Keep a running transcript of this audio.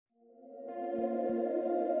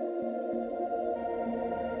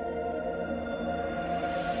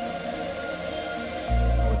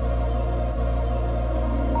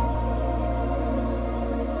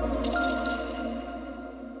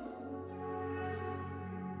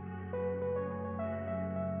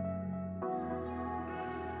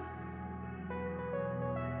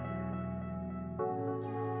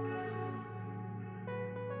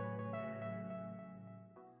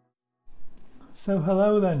So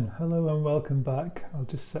hello then, hello and welcome back. I'll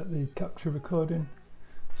just set the capture recording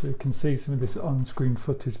so you can see some of this on-screen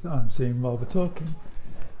footage that I'm seeing while we're talking.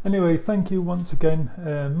 Anyway, thank you once again.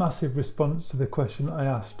 Massive response to the question that I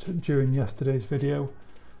asked during yesterday's video.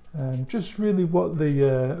 Just really what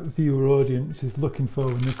the viewer audience is looking for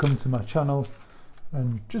when they come to my channel,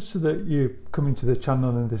 and just so that you come into the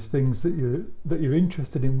channel and there's things that you're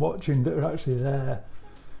interested in watching that are actually there.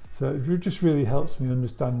 So it just really helps me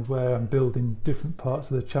understand where I'm building different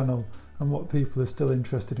parts of the channel and what people are still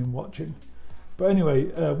interested in watching. But anyway,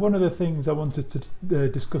 one of the things I wanted to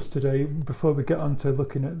discuss today, before we get on to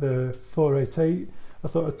looking at the 488, I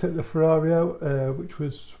thought I'd take the Ferrari out, which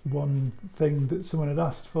was one thing that someone had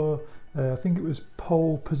asked for. I think it was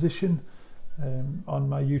pole position on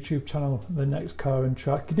my YouTube channel, the next car and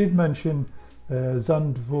track. He did mention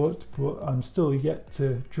Zandvoort, but I'm still yet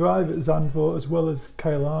to drive at Zandvoort, as well as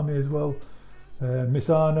Kyalami as well.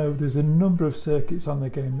 Misano, there's a number of circuits on the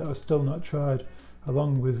game that I've still not tried,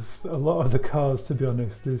 along with a lot of the cars, to be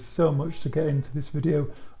honest. There's so much to get into this video.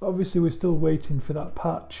 Obviously we're still waiting for that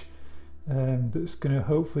patch that's going to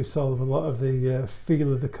hopefully solve a lot of the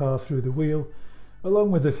feel of the car through the wheel,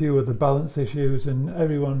 along with a few of the balance issues, and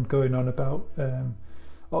everyone going on about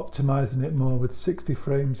optimizing it more with 60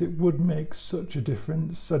 frames. It would make such a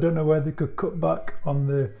difference. I don't know where they could cut back on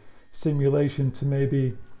the simulation to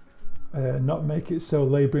maybe not make it so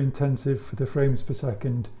labor intensive for the frames per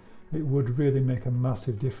second. It would really make a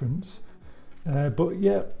massive difference. But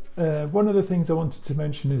yeah, one of the things I wanted to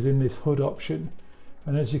mention is in this HUD option,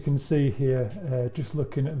 and as you can see here, just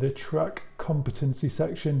looking at the track competency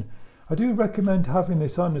section, I do recommend having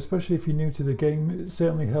this on, especially if you're new to the game. It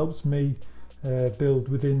certainly helps me build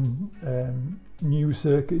within new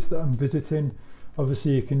circuits that I'm visiting.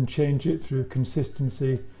 Obviously you can change it through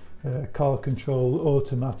consistency, car control,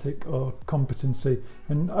 automatic, or competency,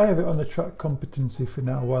 and I have it on the track competency for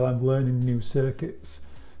now while I'm learning new circuits,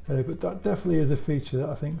 but that definitely is a feature that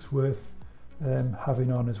I think is worth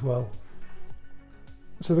having on as well.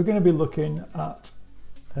 So we're going to be looking at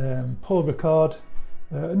Paul Ricard,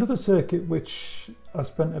 another circuit which I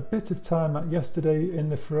spent a bit of time at yesterday in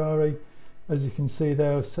the Ferrari. As you can see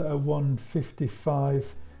there, set at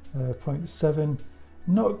 155.7.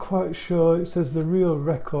 Not quite sure. It says the real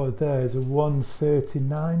record there is a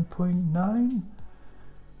 139.9.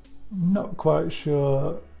 Not quite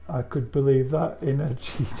sure I could believe that in a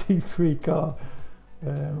GT3 car.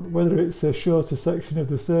 Whether it's a shorter section of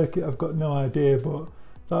the circuit, I've got no idea, but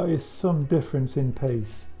that is some difference in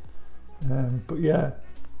pace. But yeah,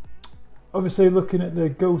 obviously looking at the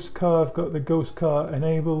ghost car, I've got the ghost car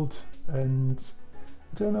enabled, and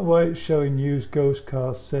I don't know why it's showing used ghost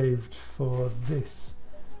cars saved for this.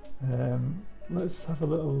 Let's have a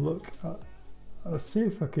little look at, I'll see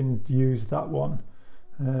if I can use that one,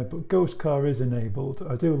 but ghost car is enabled.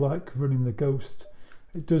 I do like running the ghost.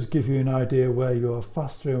 It does give you an idea where you're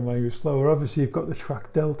faster and where you're slower. Obviously you've got the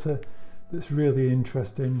track delta that's really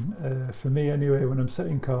interesting, for me anyway. When I'm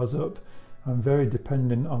setting cars up, I'm very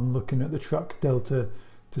dependent on looking at the track delta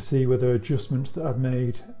to see whether adjustments that I've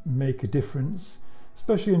made make a difference,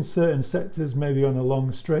 especially in certain sectors, maybe on the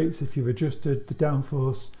long straights. If you've adjusted the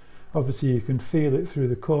downforce, obviously you can feel it through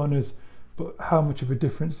the corners, but how much of a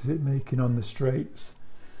difference is it making on the straights?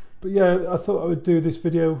 But yeah, I thought I would do this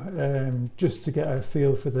video just to get a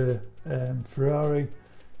feel for the Ferrari,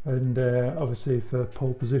 and obviously for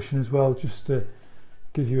pole position as well, just to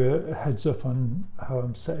give you a heads up on how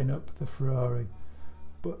I'm setting up the Ferrari.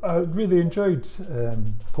 But I really enjoyed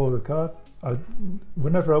Paul Ricard.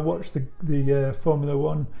 Whenever I watch the Formula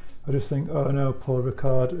 1, I just think, oh no, Paul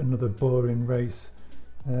Ricard, another boring race.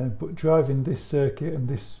 But driving this circuit and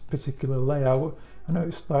this particular layout, I know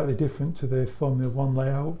it's slightly different to the Formula 1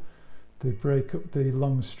 layout. They break up the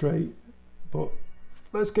long straight, but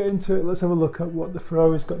let's get into it. Let's have a look at what the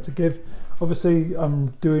Ferrari's got to give. Obviously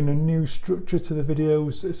I'm doing a new structure to the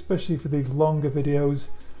videos, especially for these longer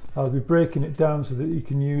videos. I'll be breaking it down so that you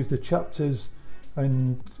can use the chapters,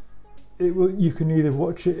 and you can either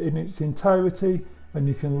watch it in its entirety and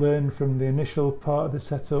you can learn from the initial part of the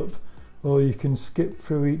setup, or you can skip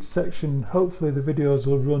through each section. Hopefully the videos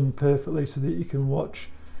will run perfectly so that you can watch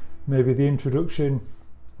maybe the introduction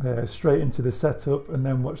straight into the setup and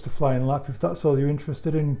then watch the flying lap. If that's all you're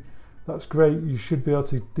interested in, that's great. You should be able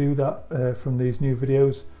to do that from these new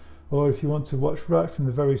videos. Or if you want to watch right from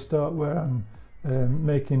the very start, where I'm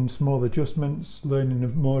making small adjustments,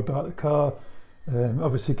 learning more about the car,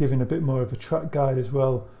 obviously giving a bit more of a track guide as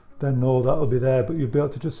well, then all that will be there. But you'll be able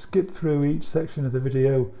to just skip through each section of the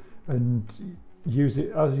video and use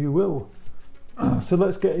it as you will. So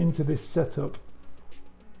let's get into this setup.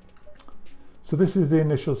 So this is the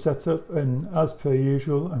initial setup, and as per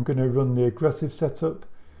usual I'm going to run the aggressive setup.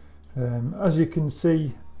 As you can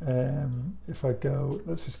see, if I go,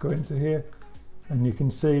 let's just go into here, and you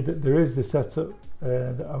can see that there is the setup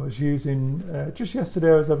that I was using just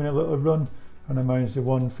yesterday. I was having a little run and I managed a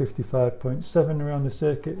 155.7 around the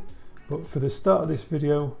circuit, but for the start of this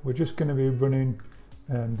video we're just going to be running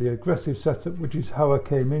the aggressive setup, which is how I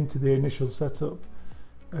came into the initial setup.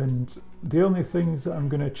 And the only things that I'm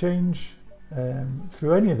going to change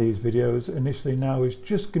through any of these videos initially now is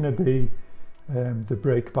just going to be the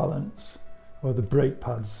brake balance or the brake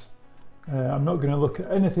pads. I'm not going to look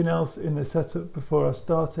at anything else in the setup before I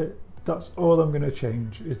start it. That's all I'm going to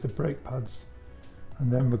change, is the brake pads,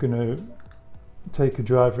 and then we're going to take a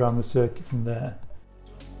drive around the circuit from there.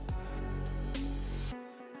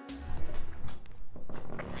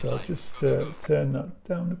 So I'll just turn that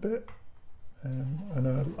down a bit.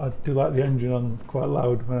 And I do like the engine on quite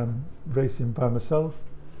loud when I'm racing by myself.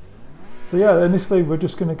 So yeah, initially we're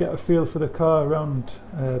just going to get a feel for the car around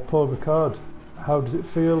Paul Ricard. How does it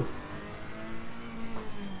feel?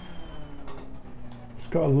 It's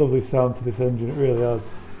got a lovely sound to this engine, it really has.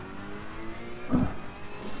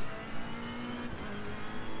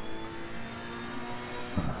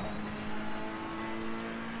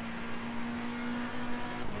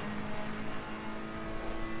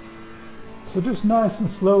 So just nice and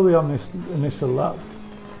slowly on this initial lap.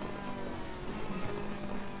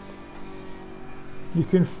 You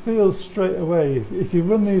can feel straight away, if you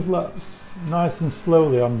run these laps nice and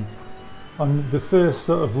slowly on the first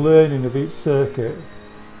sort of learning of each circuit,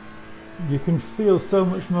 you can feel so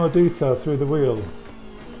much more detail through the wheel.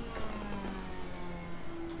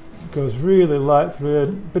 It goes really light through, a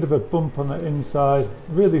bit of a bump on the inside,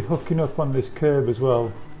 really hooking up on this curb as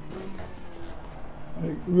well.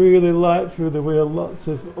 Really light through the wheel, lots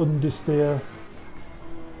of understeer.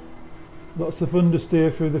 Lots of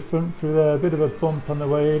understeer through the front, through there, a bit of a bump on the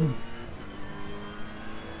way in.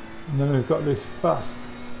 And then we've got this fast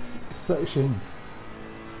section,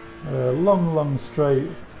 long straight.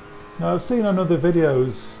 Now I've seen on other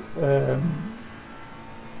videos,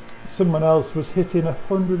 someone else was hitting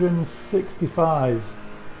 165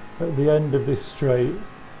 at the end of this straight.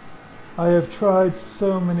 I have tried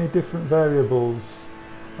so many different variables.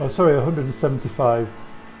 Oh sorry, 175.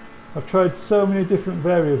 I've tried so many different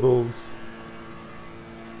variables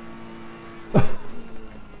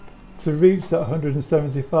to reach that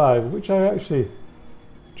 175, which I actually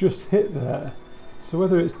just hit there. So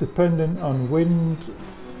whether it's dependent on wind,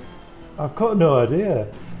 I've got no idea.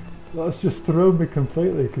 That's just thrown me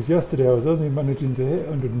completely, because yesterday I was only managing to hit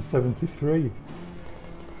 173.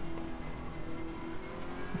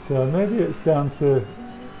 So maybe it's down to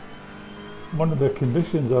one of the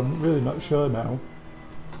conditions, I'm really not sure now.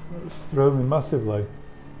 It's thrown me massively.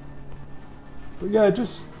 But yeah,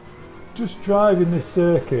 just driving this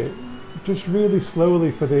circuit, just really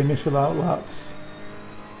slowly for the initial outlaps.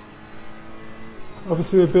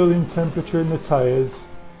 Obviously we're building temperature in the tyres,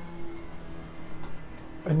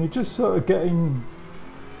 and you're just sort of getting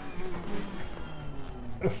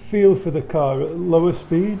a feel for the car at lower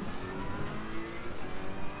speeds.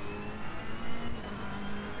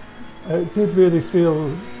 It did really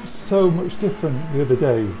feel so much different the other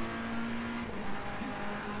day.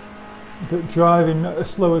 That driving at a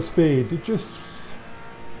slower speed, it just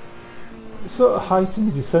sort of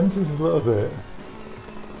heightens your senses a little bit.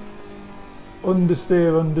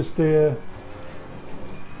 Understeer,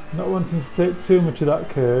 not wanting to take too much of that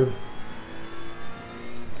curve,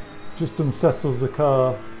 just unsettles the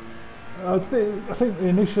car. I think the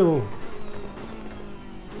initial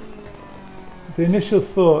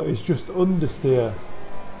thought is just understeer,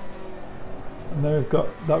 and then we've got,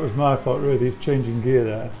 that was my fault really, changing gear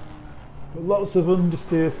there, but lots of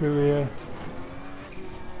understeer through here.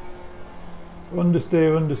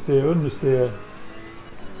 Understeer.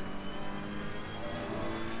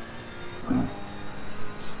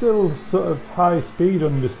 Still sort of high speed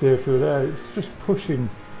understeer through there, it's just pushing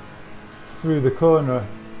through the corner.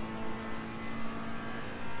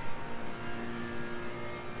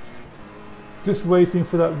 Just waiting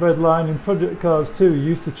for that red line. In project cars too, you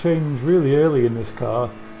used to change really early in this car.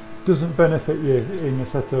 Doesn't benefit you in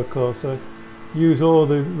Assetto Corsa. Use all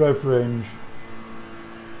the rev range.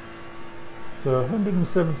 So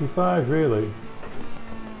 175 really.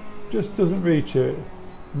 Just doesn't reach it.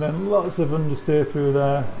 And then lots of understeer through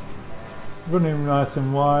there. Running nice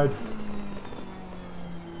and wide.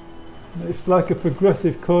 It's like a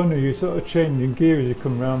progressive corner, you sort of change in gear as you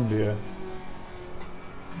come round here.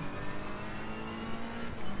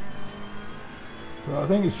 But I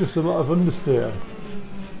think it's just a lot of understeer.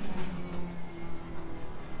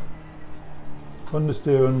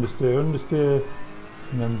 understeer, understeer, understeer,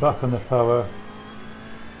 and then back on the power.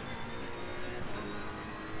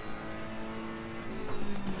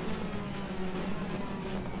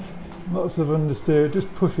 Lots of understeer,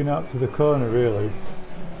 just pushing out to the corner really,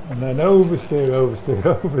 and then oversteer, oversteer,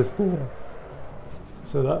 oversteer.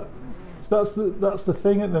 So that's the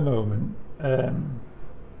thing at the moment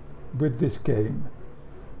with this game.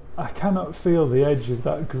 I cannot feel the edge of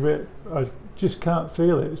that grip. I just can't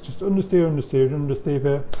feel it. It's just understeer, understeer,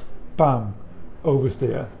 understeer, bam,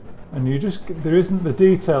 oversteer, and there isn't the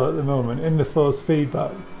detail at the moment in the force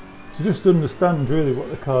feedback to just understand really what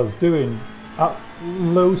the car's doing at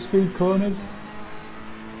low speed corners.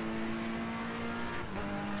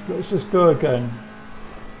 So let's just go again.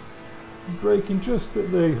 Braking just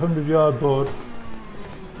at the 100-yard board.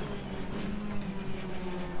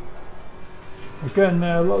 Again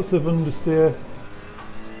there, lots of understeer,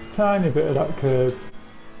 tiny bit of that curb.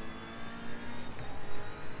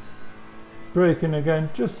 Braking again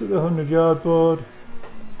just at the 100-yard board.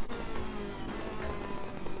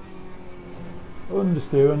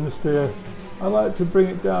 Understeer, understeer. I like to bring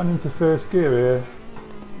it down into first gear here.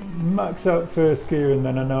 Max out first gear and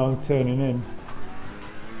then I know I'm turning in.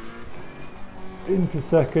 Into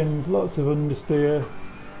second, lots of understeer.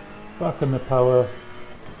 Back on the power.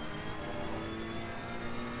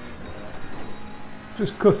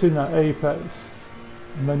 Just cutting that apex,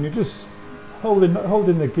 and then you're just holding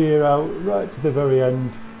the gear out right to the very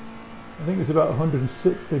end. I think it's about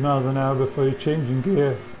 160 miles an hour before you're changing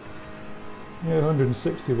gear. Yeah,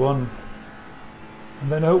 161,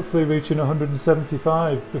 and then hopefully reaching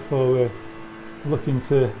 175 before we're looking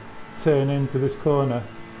to turn into this corner.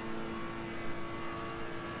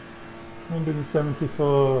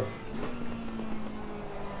 174.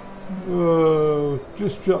 Whoa,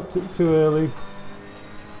 just dropped it too early.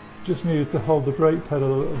 Just needed to hold the brake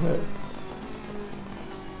pedal a little bit.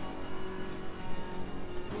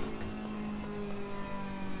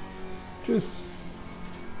 Just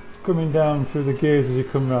coming down through the gears as you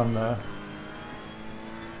come round there.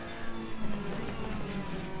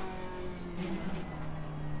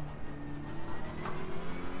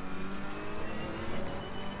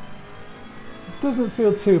 It doesn't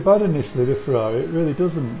feel too bad initially, the Ferrari, it really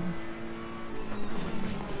doesn't.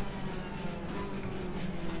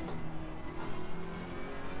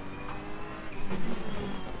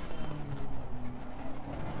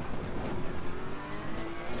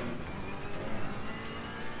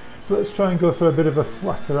 So let's try and go for a bit of a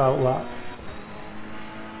flatter out lap.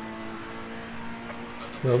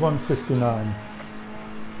 So 159.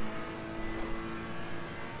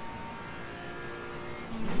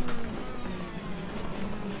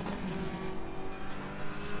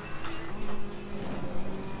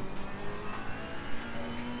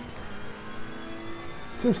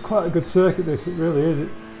 It is quite a good circuit this, it really is. It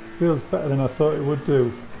feels better than I thought it would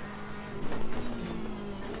do.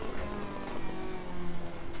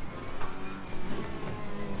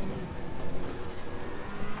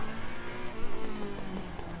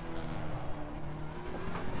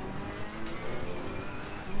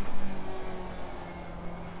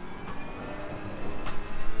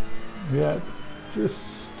 Yeah,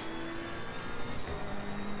 just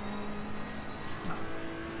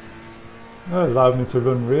that allowed me to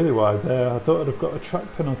run really wide there. I thought I'd have got a track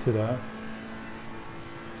penalty there.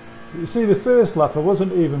 But you see, the first lap I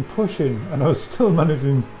wasn't even pushing and I was still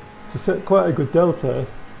managing to set quite a good delta.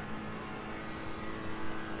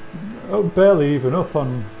 Oh, barely even up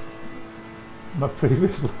on my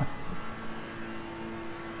previous lap.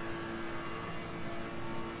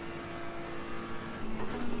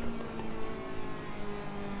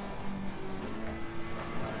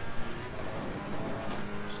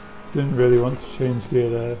 Didn't really want to change gear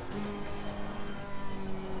there.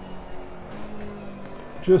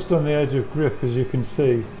 Just on the edge of grip, as you can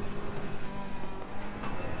see.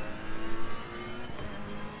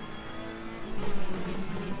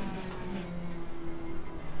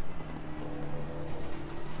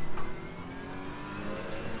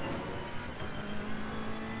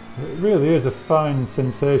 It really is a fine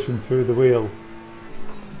sensation through the wheel,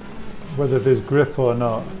 whether there's grip or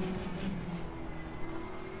not.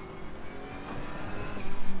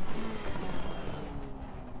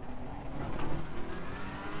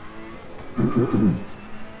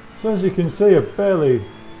 So as you can see, I barely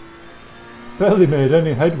made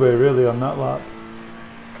any headway really on that lap.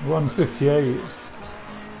 158.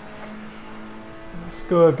 Let's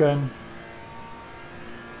go again.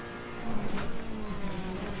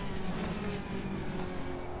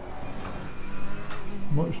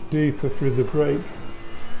 Much deeper through the brake.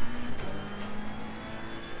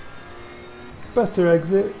 Better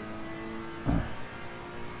exit.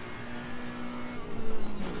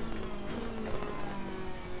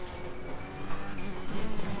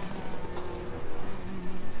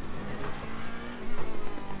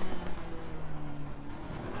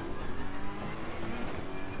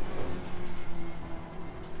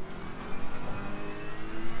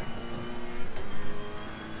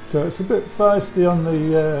 So it's a bit feisty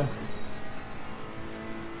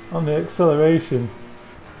on the acceleration,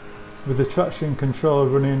 with the traction control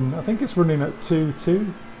running, I think it's running at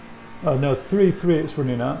 2.2. Oh no, 3.3 it's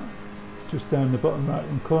running at, just down the bottom right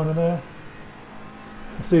hand corner there.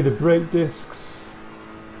 I see the brake discs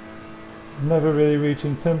never really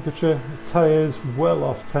reaching temperature, the tyres well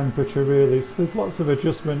off temperature really, so there's lots of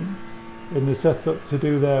adjustment in the setup to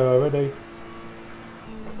do there already.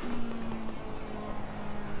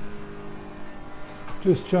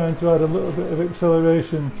 Just trying to add a little bit of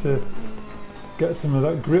acceleration to get some of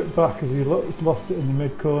that grip back as he lost it in the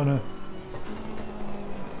mid corner.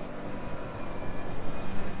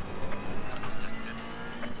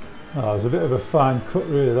 Oh, it was a bit of a fine cut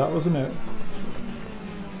really, that, wasn't it?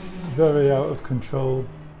 Very out of control.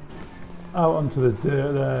 Out onto the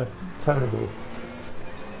dirt there, terrible.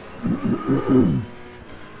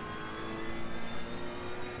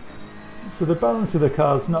 So the balance of the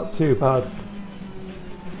car's not too bad.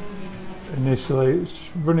 Initially it's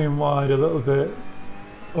running wide a little bit,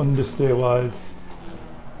 understeer wise.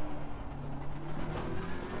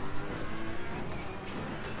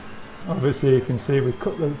 Obviously you can see we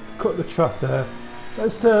cut the track there.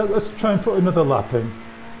 Let's try and put another lap in.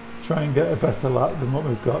 Try and get a better lap than what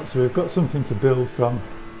we've got, so we've got something to build from.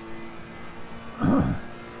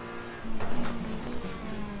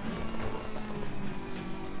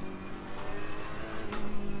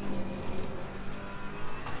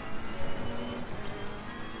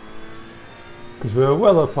 Because we were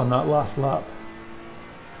well up on that last lap.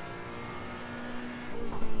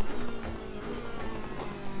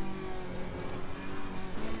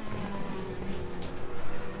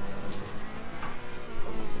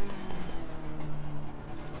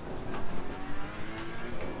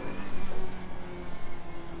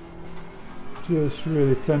 Just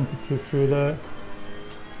really tentative through there.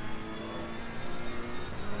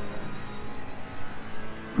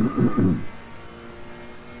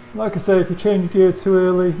 Like I say, if you change gear too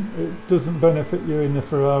early, it doesn't benefit you in the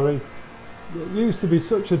Ferrari. It used to be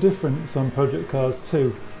such a difference on project cars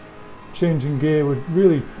too. Changing gear would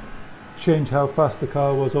really change how fast the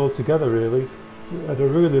car was altogether really. It had a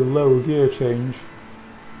really low gear change.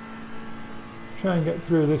 Try and get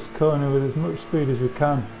through this corner with as much speed as we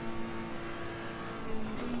can.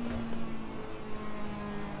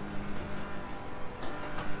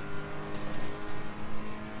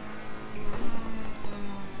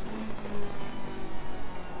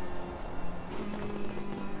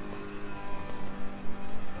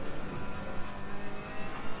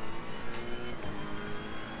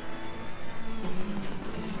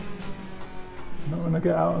 Not when I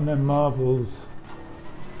get out on them marbles.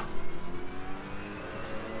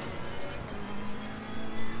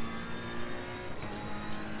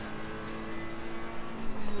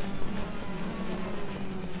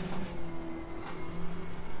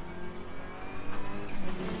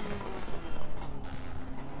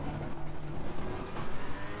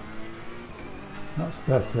 That's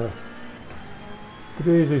better. Could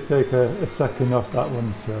easily take a second off that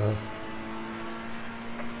one, so.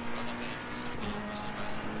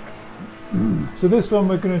 So this one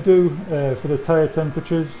we're going to do for the tyre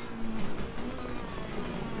temperatures.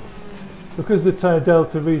 Because the tyre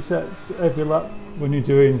delta resets every lap when you're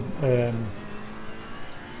doing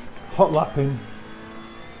hot lapping,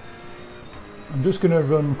 I'm just going to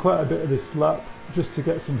run quite a bit of this lap just to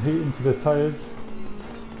get some heat into the tyres.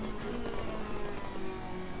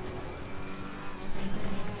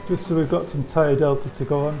 Just so we've got some tyre delta to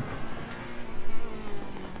go on.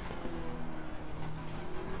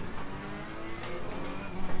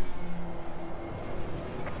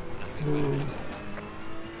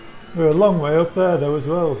 We're a long way up there though as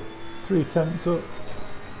well, 3/10 up.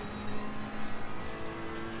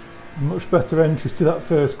 A much better entry to that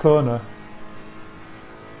first corner.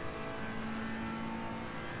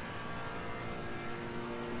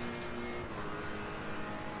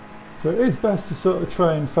 So it is best to sort of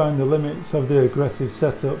try and find the limits of the aggressive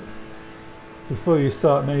setup before you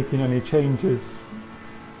start making any changes,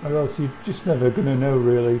 or else you're just never going to know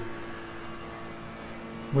really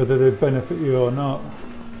whether they benefit you or not.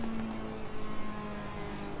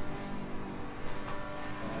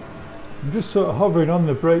 I'm just sort of hovering on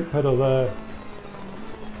the brake pedal there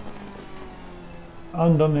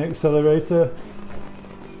and on the accelerator.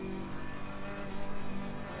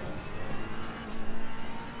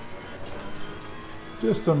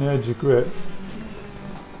 Just on the edge of grip.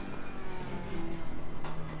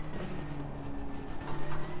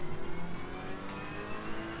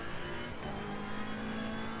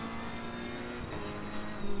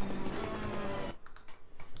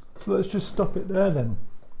 So let's just stop it there then.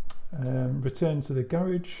 Return to the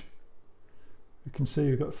garage. You can see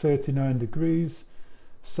we've got 39 degrees,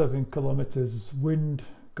 7 kilometers wind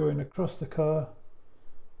going across the car.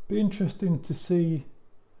 Be interesting to see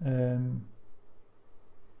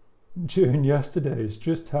during yesterday's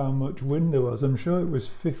just how much wind there was. I'm sure it was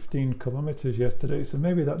 15 kilometers yesterday, so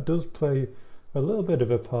maybe that does play a little bit of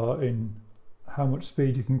a part in how much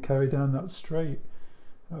speed you can carry down that straight.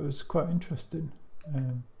 That was quite interesting.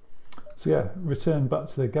 So yeah, return back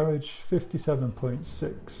to the garage,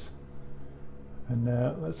 57.6,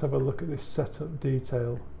 and let's have a look at this setup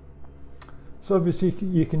detail. So obviously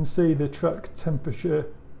you can see the track temperature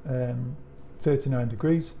 39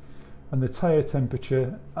 degrees, and the tyre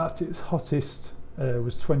temperature at its hottest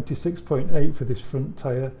was 26.8 for this front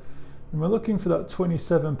tyre, and we're looking for that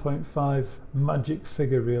 27.5 magic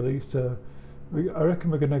figure really. So I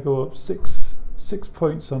reckon we're going to go up six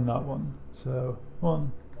points on that one. So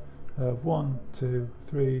 1, 2,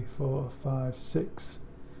 3, 4, 5, 6.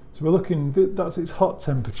 So we're looking, that's its hot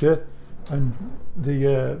temperature, and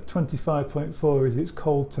the 25.4 is its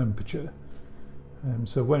cold temperature.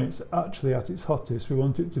 So when it's actually at its hottest, we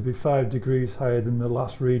want it to be 5 degrees higher than the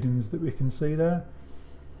last readings that we can see there.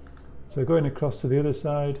 So going across to the other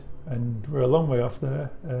side, and we're a long way off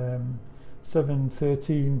there,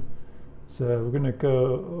 7:13. So we're going to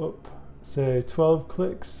go up, say 12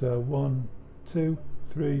 clicks. So 1, 2,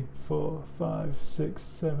 3, 4, 5, 6,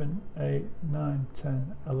 7, 8, 9,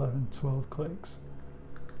 10, 11, 12 clicks.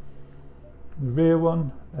 The rear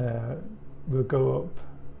one will go up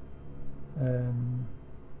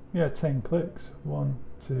 10 clicks. 1,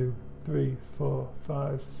 2, 3, 4,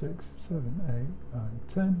 5, 6, 7, 8, 9,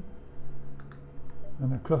 10.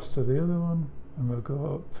 And across to the other one, and we'll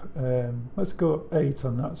go up, let's go up 8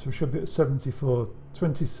 on that, so we should be at 74,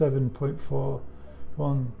 27.4.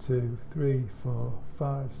 1, 2, 3, 4,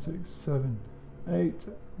 5, 6, 7, 8,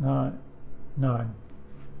 9.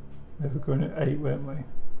 We're going at 8, weren't we?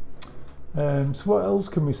 So what else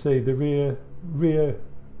can we see? The rear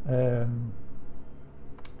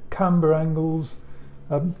camber angles.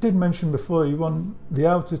 I did mention before, you want the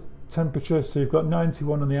outer temperature, so you've got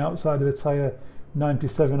 91 on the outside of the tyre,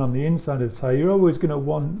 97 on the inside of the tyre. You're always going to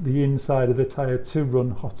want the inside of the tyre to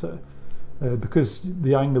run hotter, because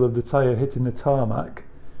the angle of the tyre hitting the tarmac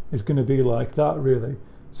is going to be like that really.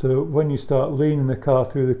 So when you start leaning the car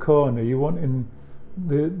through the corner, you're wanting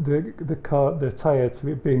the tyre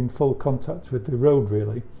to be in full contact with the road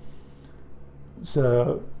really.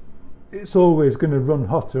 So it's always going to run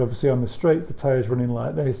hotter. Obviously on the straights the tyre is running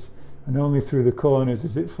like this, and only through the corners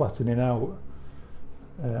is it flattening out.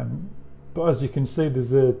 But as you can see,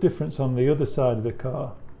 there's a difference on the other side of the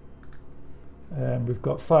car. We've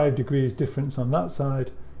got 5 degrees difference on that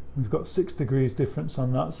side, we've got 6 degrees difference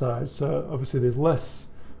on that side. So obviously there's less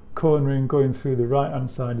cornering going through the right hand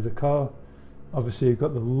side of the car. Obviously you've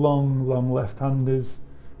got the long left-handers,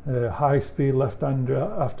 high speed left-hander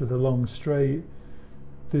after the long straight.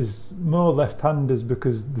 There's more left-handers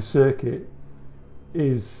because the circuit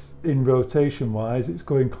is in rotation wise, it's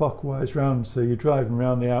going clockwise round, so you're driving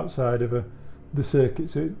around the outside of the circuit,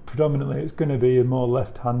 so predominantly it's going to be a more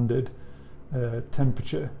left-handed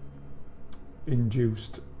temperature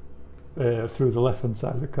induced through the left hand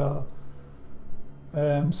side of the car.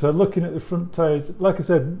 So looking at the front tyres, like I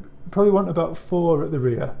said, probably want about 4 at the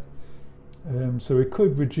rear, so we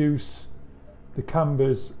could reduce the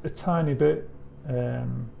cambers a tiny bit,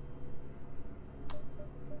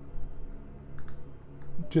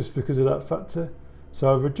 just because of that factor. So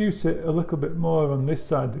I'll reduce it a little bit more on this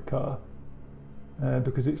side of the car,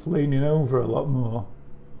 because it's leaning over a lot more.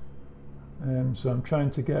 So I'm trying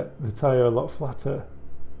to get the tyre a lot flatter,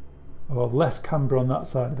 or less camber on that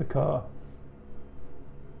side of the car,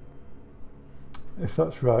 if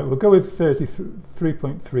that's right. We'll go with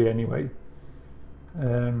 33.3 anyway.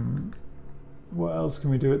 What else can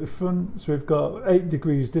we do at the front? So we've got 8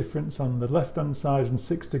 degrees difference on the left hand side and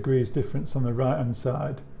 6 degrees difference on the right hand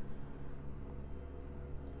side,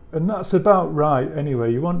 and that's about right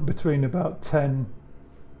anyway. You want between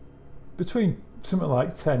something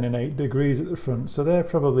like 10 and 8 degrees at the front, so they're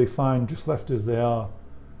probably fine just left as they are.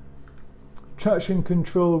 Traction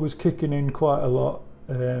control was kicking in quite a lot,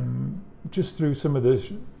 just through some of the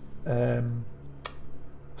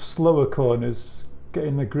slower corners,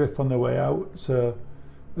 getting the grip on the way out. So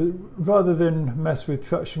rather than mess with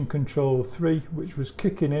traction control 3, which was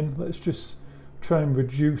kicking in, let's just try and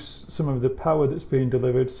reduce some of the power that's being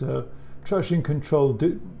delivered. So traction control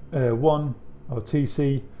 1, or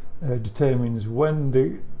TC, determines when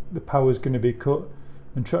the power is going to be cut,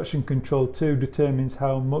 and traction control 2 determines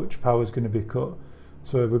how much power is going to be cut.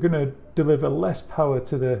 So we're going to deliver less power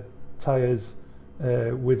to the tyres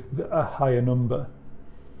with a higher number.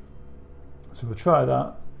 So we'll try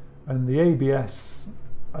that. And the ABS,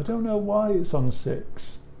 I don't know why it's on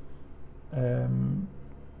 6.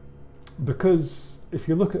 Because if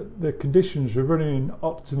you look at the conditions, we're running in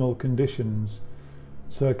optimal conditions.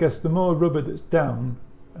 So I guess the more rubber that's down,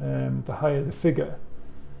 the higher the figure.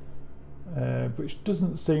 Which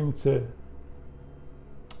doesn't seem to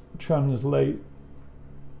translate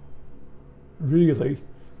really,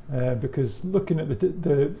 because looking at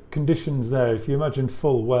the conditions there, if you imagine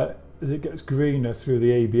full wet, as it gets greener through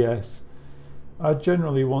the ABS, I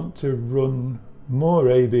generally want to run more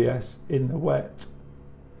ABS in the wet.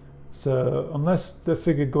 So unless the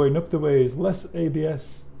figure going up the way is less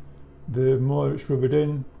ABS, the more it's rubbered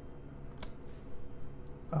in.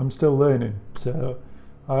 I'm still learning. So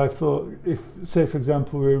I thought, if, say for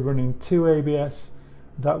example, we were running 2 ABS,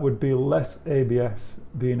 that would be less ABS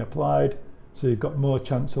being applied, so you've got more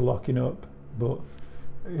chance of locking up. But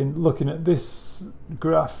in looking at this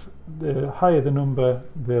graph, the higher the number,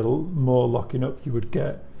 the more locking up you would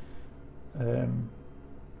get.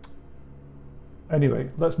 Anyway,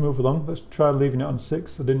 let's move along. Let's try leaving it on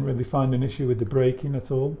 6. I didn't really find an issue with the braking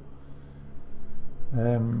at all.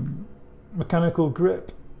 Mechanical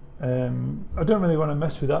grip. I don't really want to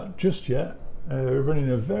mess with that just yet. We're running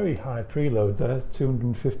a very high preload there,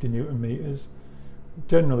 250 Newton meters.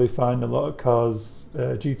 Generally find a lot of cars,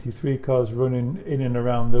 GT3 cars, running in and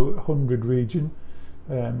around the 100 region.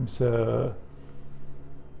 So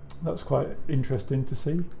that's quite interesting to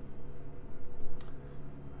see.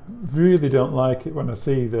 Really don't like it when I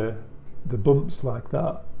see the bumps like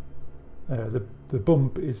that. The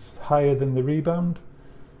bump is higher than the rebound.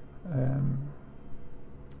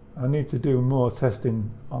 I need to do more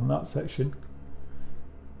testing on that section.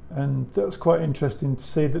 And that's quite interesting to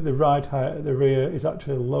see that the ride height at the rear is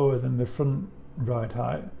actually lower than the front ride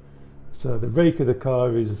height. So the rake of the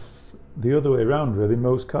car is the other way around really.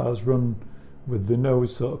 Most cars run with the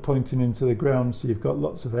nose sort of pointing into the ground, so you've got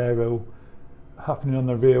lots of aero happening on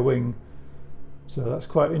the rear wing. So that's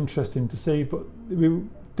quite interesting to see, but we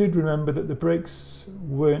did remember that the brakes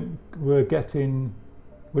were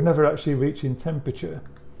never actually reaching temperature.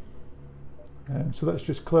 So let's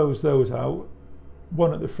just close those out.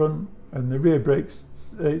 One at the front, and the rear brakes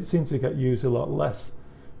seem to get used a lot less.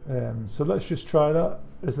 So let's just try that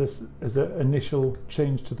as an initial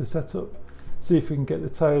change to the setup. See if we can get the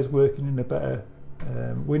tyres working in a better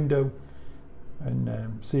window,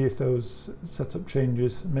 and see if those setup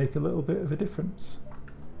changes make a little bit of a difference.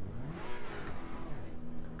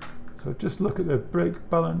 So just look at the brake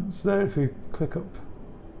balance there if we click up.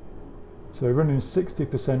 So we're running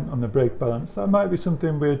 60% on the brake balance. That might be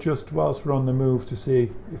something we adjust whilst we're on the move to see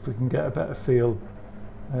if we can get a better feel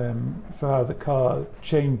for how the car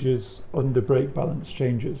changes under brake balance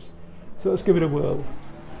changes. So let's give it a whirl.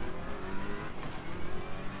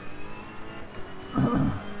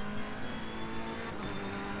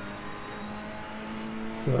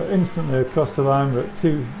 So instantly across the line we're at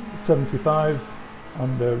 275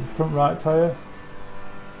 on the front right tyre.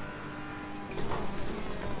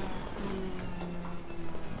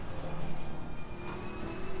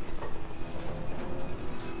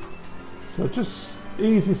 So just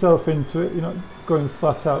ease yourself into it. You're not going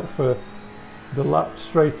flat out for the lap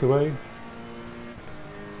straight away.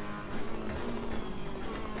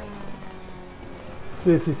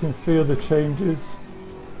 See if you can feel the changes.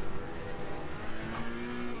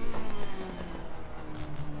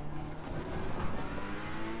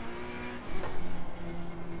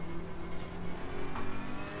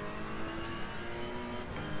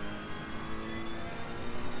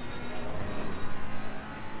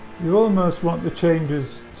 You almost want the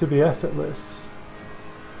changes to be effortless,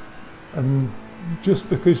 and just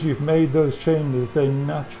because you've made those changes, they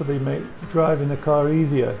naturally make driving the car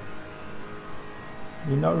easier.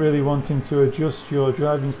 You're not really wanting to adjust your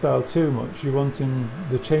driving style too much. You're wanting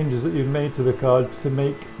the changes that you've made to the car to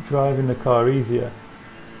make driving the car easier.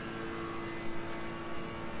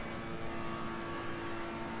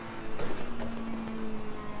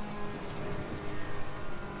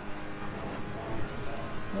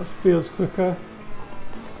 That feels quicker.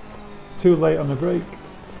 Too late on the brake.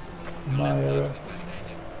 My error.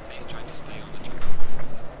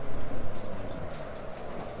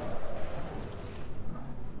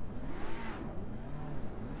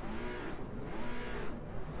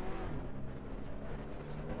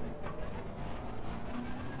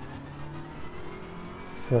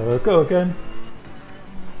 So go again.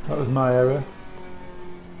 That was my error.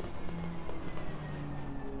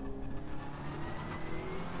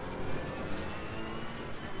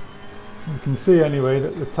 You can see anyway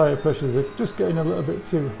that the tyre pressures are just getting a little bit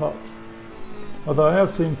too hot. Although I have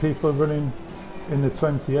seen people running in the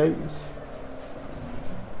 28s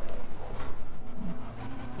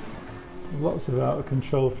Lots of out of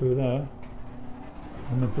control through there.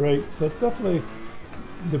 And the brake, so definitely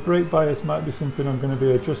the brake bias might be something I'm going to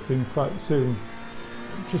be adjusting quite soon.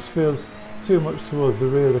 It just feels too much towards the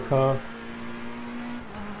rear of the car.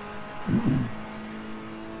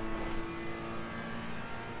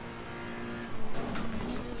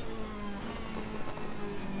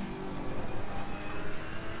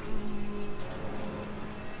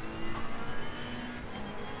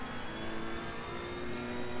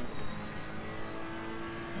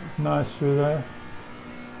 It's nice through there.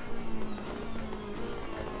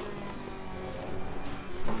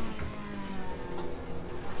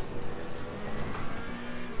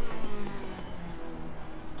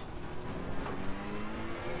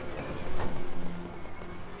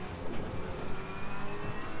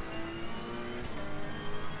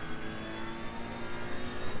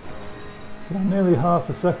 So nearly half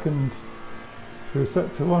a second through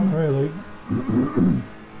sector 1 really.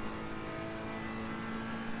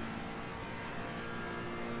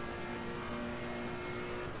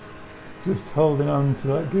 Just holding on to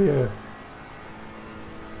that gear.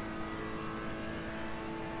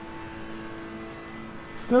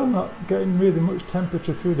 Still not getting really much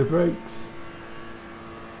temperature through the brakes.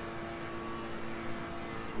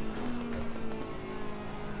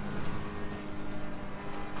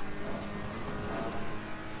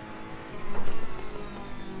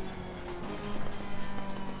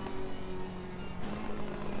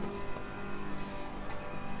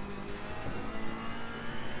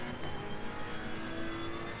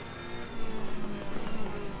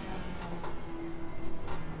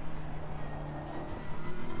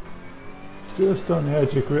 Just on the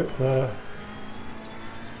edge of grip there.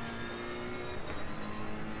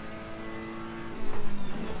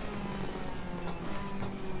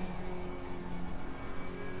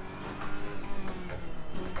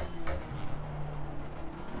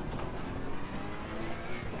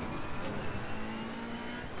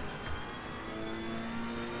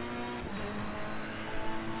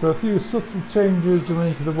 So a few subtle changes are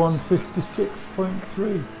into the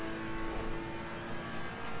 156.3.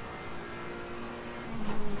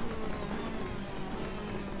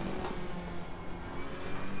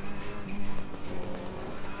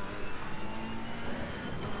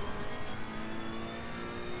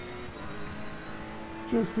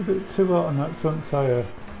 Just a bit too hot on that front tyre.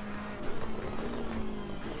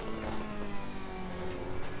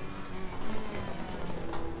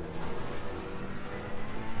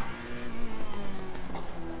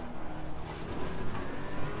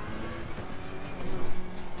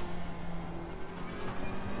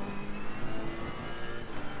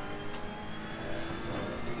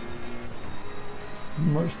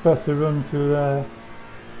 Much better run through there.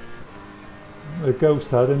 The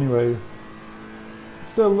Ghost had anyway.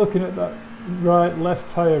 Still looking at that right left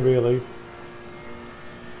tyre really.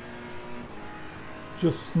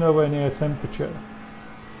 Just nowhere near temperature.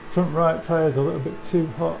 Front right tyre's a little bit too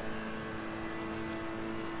hot.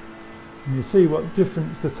 And you see what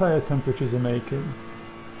difference the tyre temperatures are making.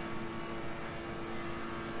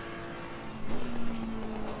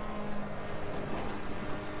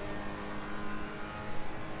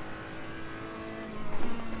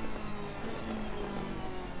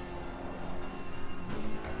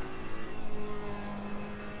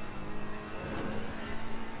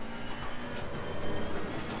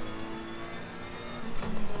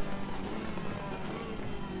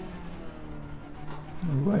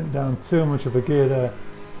 Went down too much of a gear there.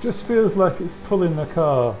 Just feels like it's pulling the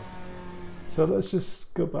car. So let's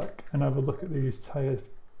just go back and have a look at these tyre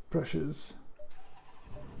pressures,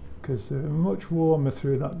 because they're much warmer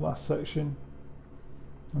through that last section,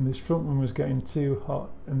 and this front one was getting too hot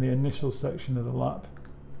in the initial section of the lap.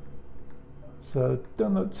 So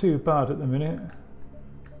don't look too bad at the minute.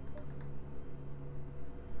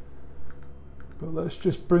 But let's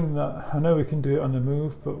just bring that, I know we can do it on the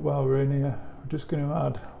move, but while we're in here, we're just going to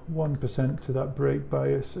add 1% to that brake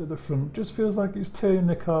bias at the front. Just feels like it's turning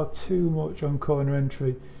the car too much on corner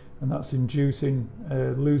entry, and that's inducing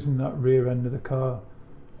losing that rear end of the car.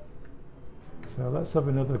 So let's have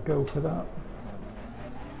another go for that.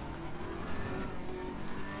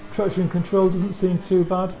 Traction control doesn't seem too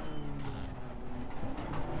bad.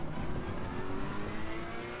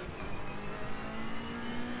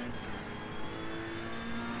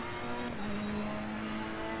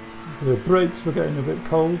 The brakes were getting a bit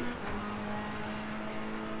cold.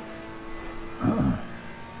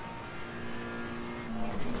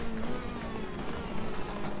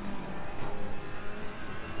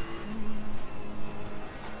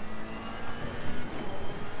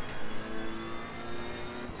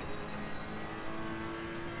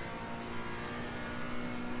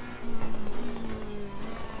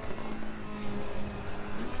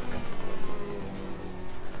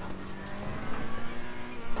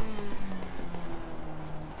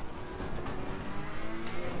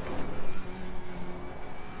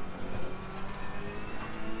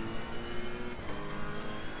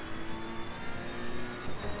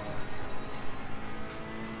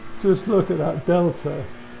 Just look at that delta.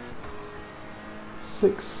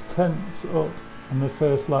 6/10 up on the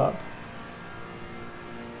first lap.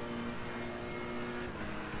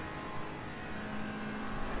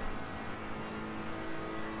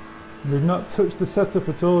 We've not touched the setup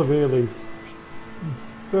at all really.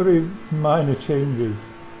 Very minor changes.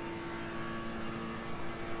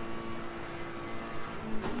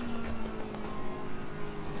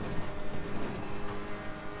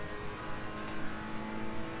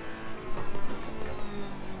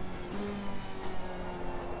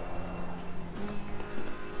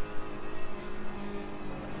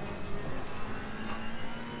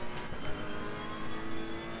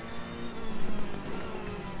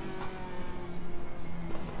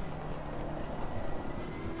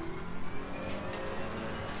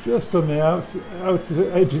 Just on the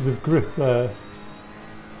outer edges of grip there.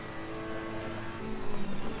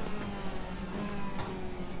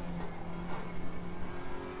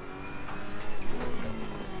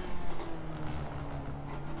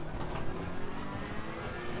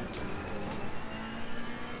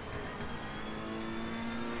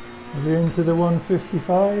 Are we into the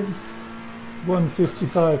 155s?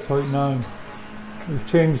 155.9. We've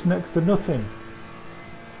changed next to nothing.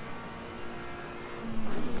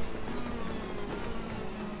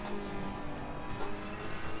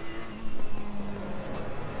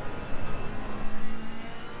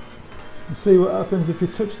 See what happens if you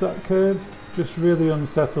touch that curb. Just really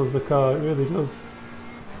unsettles the car, it really does.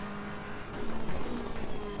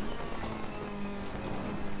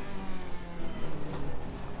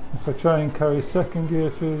 If I try and carry second gear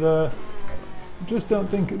through there, I just don't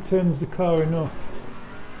think it turns the car enough.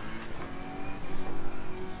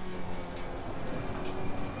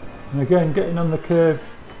 And again, getting on the curb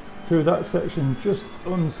through that section just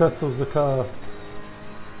unsettles the car.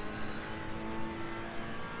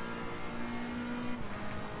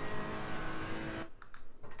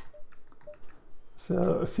 So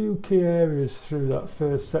a few key areas through that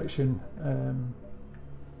first section.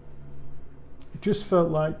 It just felt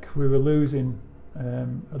like we were losing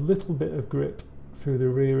a little bit of grip through the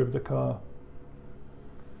rear of the car.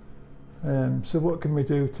 So what can we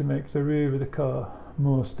do to make the rear of the car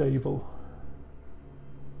more stable?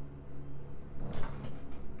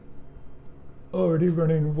 Already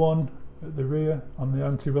running 1 at the rear on the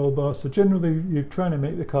anti-roll bar. So generally you're trying to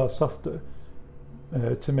make the car softer.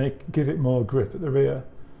 To give it more grip at the rear.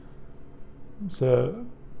 So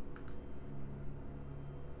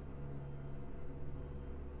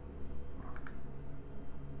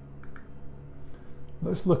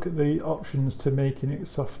let's look at the options to making it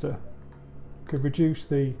softer. Could reduce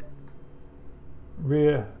the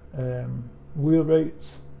rear wheel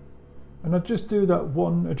rates, and I'd just do that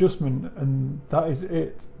one adjustment and that is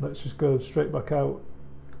it. Let's just go straight back out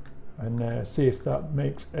and see if that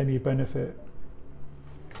makes any benefit.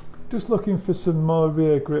 Just looking for some more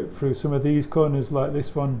rear grip through some of these corners like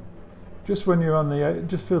this one. Just when you're on the edge, it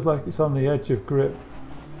just feels like it's on the edge of grip.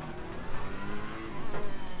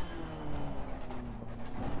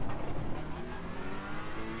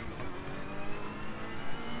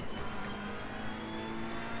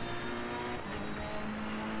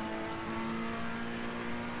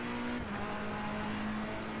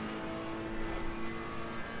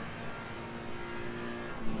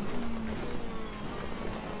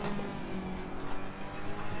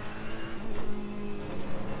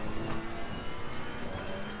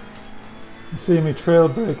 You see me trail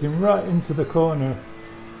braking right into the corner.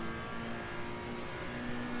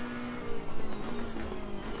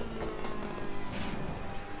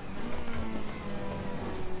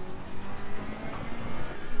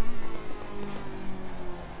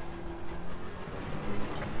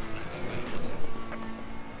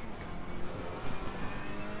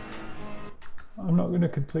 I'm not going to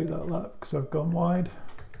complete that lap because I've gone wide.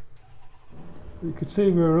 But you could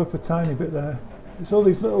see we were up a tiny bit there. It's all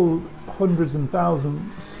these little hundreds and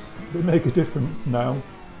thousands that make a difference now.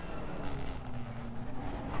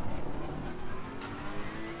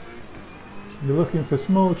 You're looking for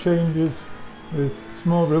small changes with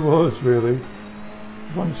small rewards really,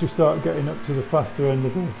 once you start getting up to the faster end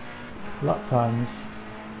of the lap times.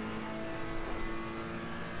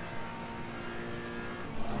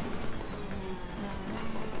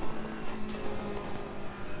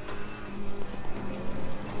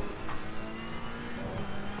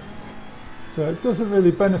 So it doesn't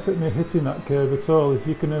really benefit me hitting that curb at all. If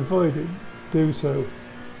you can avoid it, do so.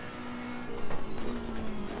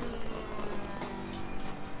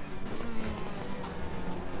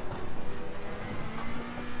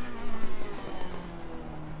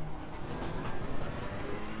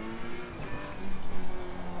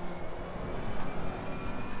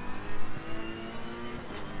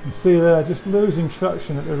 You see there, just losing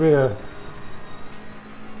traction at the rear.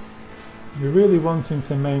 You're really wanting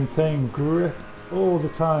to maintain grip all the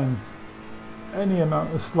time. Any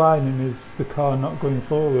amount of sliding is the car not going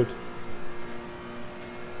forward.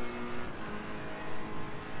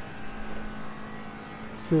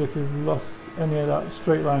 See if you've lost any of that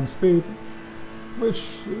straight line speed, which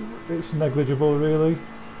it's negligible really.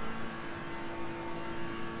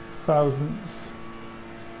 Thousandths.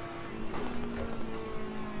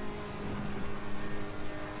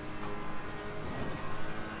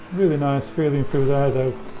 Really nice feeling through there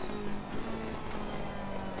though.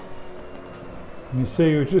 And you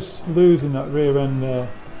see you're just losing that rear end there.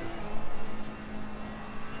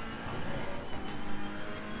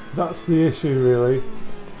 That's the issue really.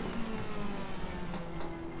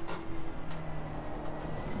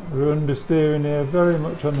 We're understeering here, very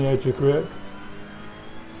much on the edge of grip.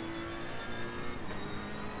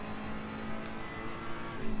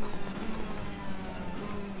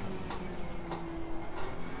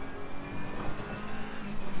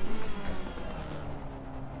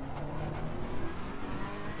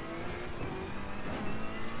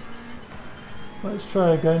 Let's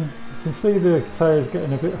try again. You can see the tyres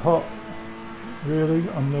getting a bit hot really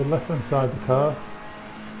on the left hand side of the car.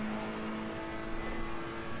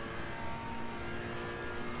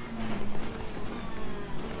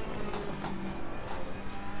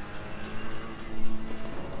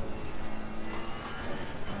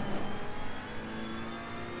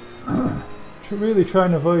 Should really try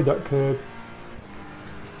and avoid that curb.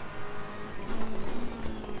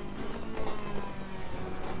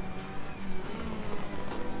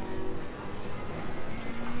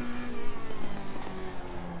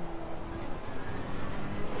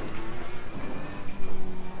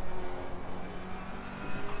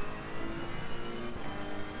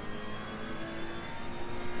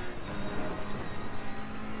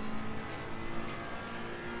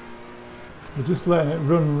 We're just letting it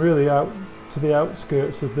run really out to the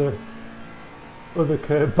outskirts of the other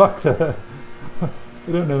curb back there. I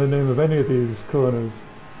don't know the name of any of these corners.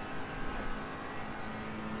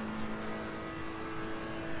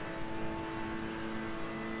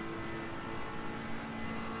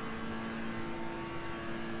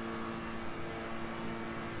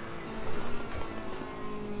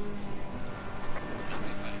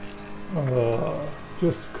 Oh,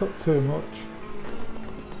 just cut too much.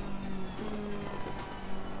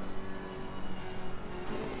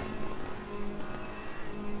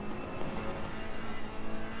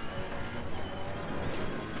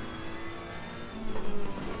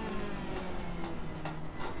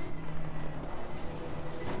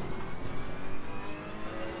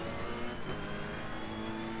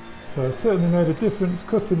 So I certainly made a difference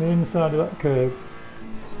cutting the inside of that curb.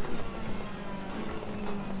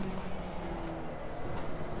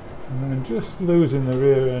 And then just losing the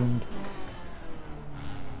rear end.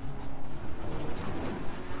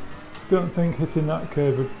 Don't think hitting that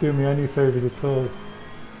curb would do me any favours at all.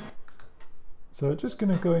 So I'm just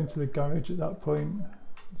going to go into the garage at that point and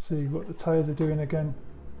see what the tyres are doing again.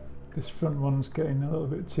 This front one's getting a little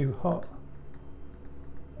bit too hot.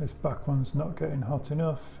 This back one's not getting hot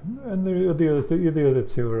enough, and the other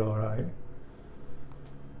two are alright.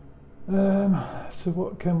 So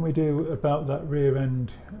what can we do about that rear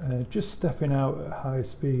end? Just stepping out at high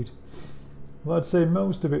speed. Well, I'd say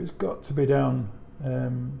most of it's got to be down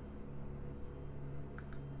to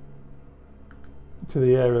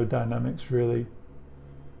the aerodynamics really,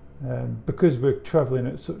 because we're travelling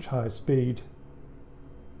at such high speed.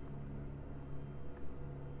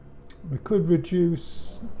 We could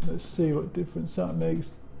reduce, let's see what difference that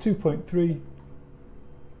makes, 2.3,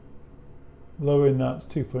 lowering that's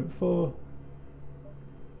 2.4,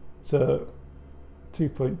 so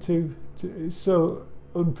 2.2, it's so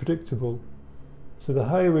unpredictable. So the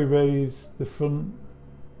higher we raise the front,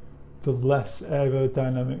 the less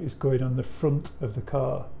aerodynamic is going on the front of the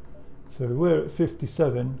car. So we're at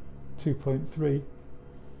 57, 2.3.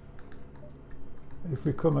 If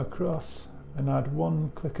we come across and add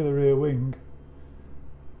one click of the rear wing,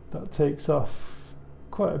 that takes off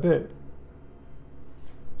quite a bit.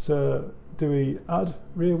 So do we add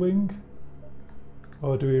rear wing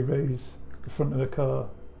or do we raise the front of the car?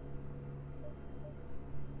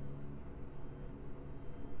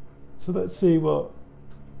 So let's see what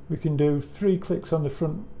we can do. 3 clicks on the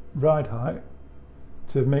front ride height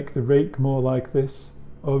to make the rake more like this,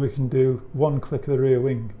 or we can do 1 click of the rear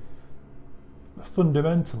wing.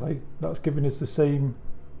 Fundamentally, that's giving us the same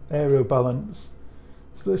aero balance.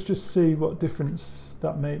 So let's just see what difference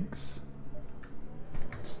that makes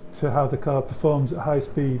to how the car performs at high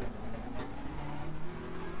speed.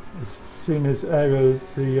 As soon as aero,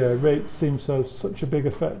 the rates seem to have such a big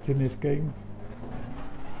effect in this game.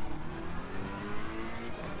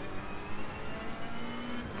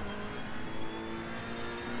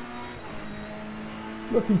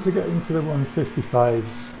 Looking to get into the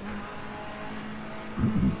 155s.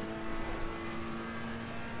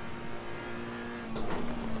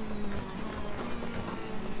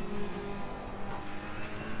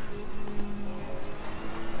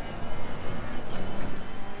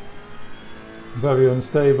 Very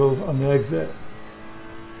unstable on the exit.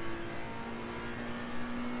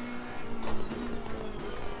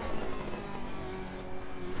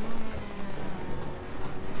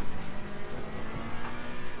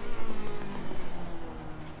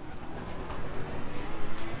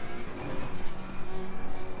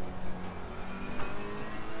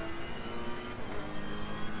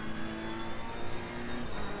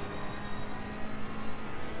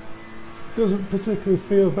 Doesn't particularly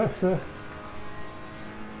feel better.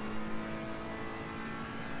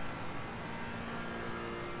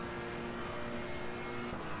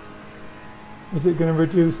 Is it going to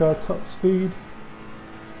reduce our top speed?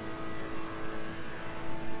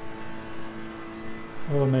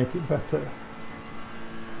 Or make it better?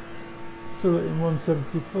 Still in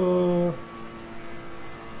 174.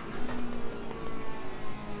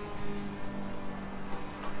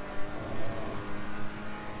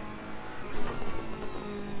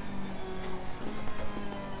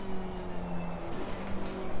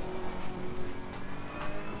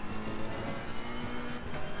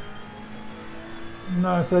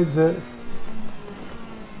 Nice exit.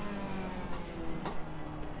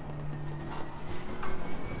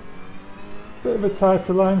 Bit of a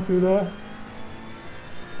tighter line through there.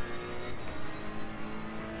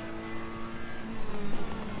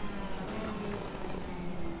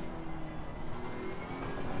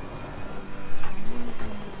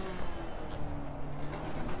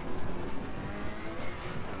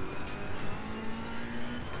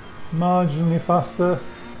 Marginally faster.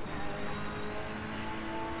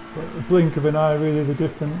 But the blink of an eye really the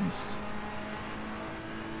difference.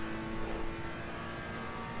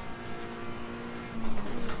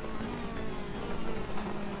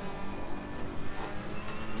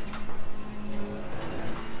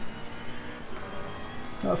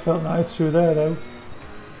 That felt nice through there though.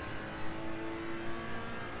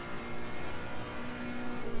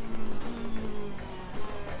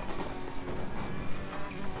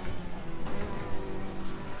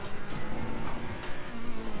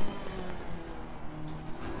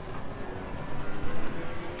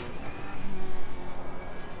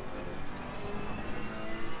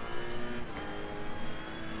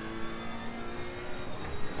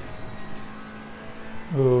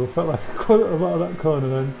 Oh, felt like I cut a lot of that corner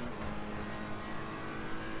then.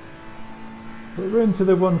 But we're into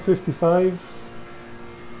the 155s.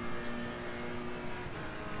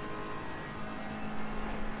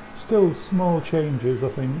 Still small changes, I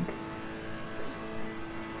think.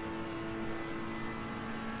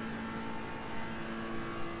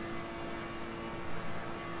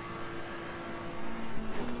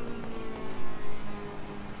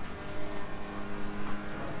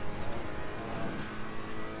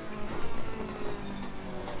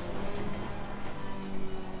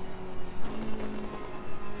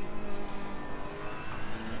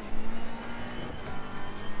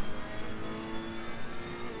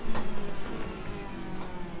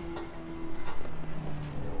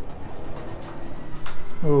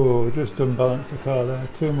 Oh, just unbalanced the car there,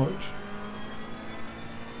 too much.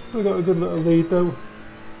 Still got a good little lead though.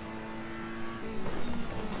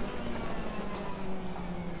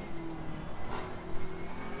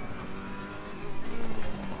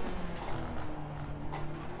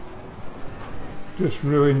 Just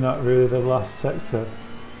ruined that really, the last sector.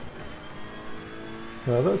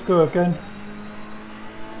 So let's go again.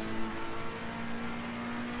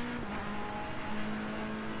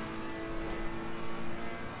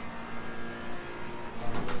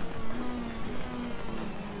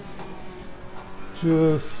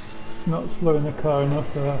 Just not slowing the car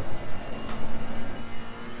enough there.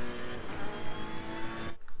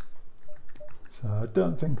 So I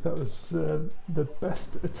don't think that was the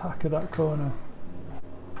best attack of that corner.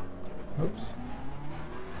 Oops.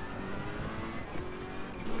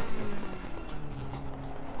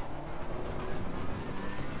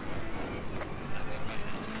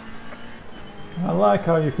 I like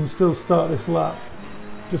how you can still start this lap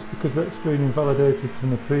just because that's been invalidated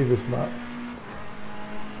from the previous lap.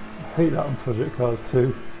 I hate that on project cars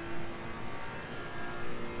too.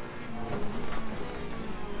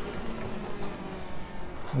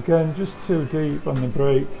 Again, just too deep on the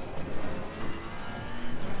brake.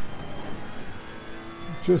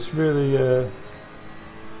 just really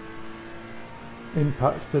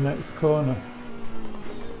impacts the next corner.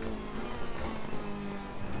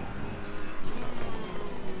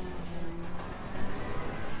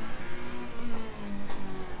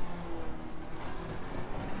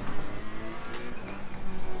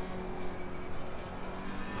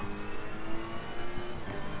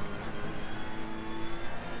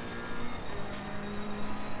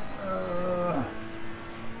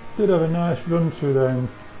 Did have a nice run through there in the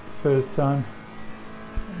first time.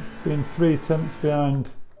 Been 3/10 behind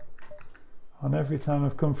on every time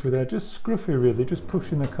I've come through there. Just scruffy really, just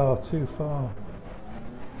pushing the car too far.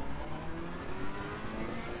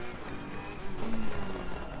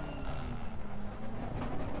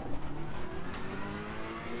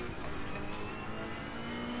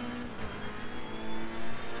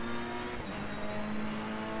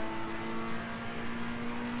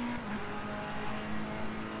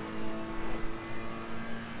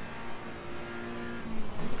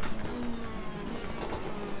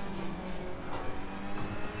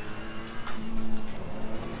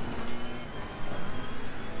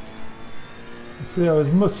 See, I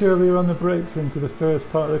was much earlier on the brakes into the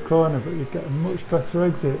first part of the corner, but you get a much better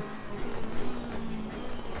exit.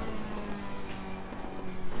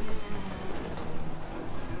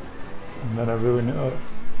 And then I ruin it up.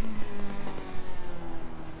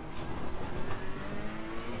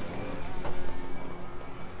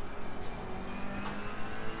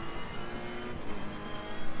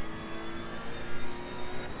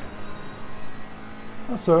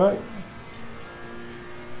 That's alright.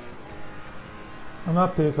 I'm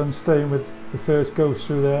happy if I'm staying with the first go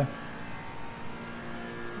through there. It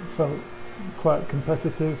felt quite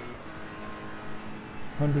competitive.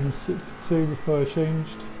 162 before I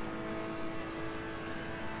changed.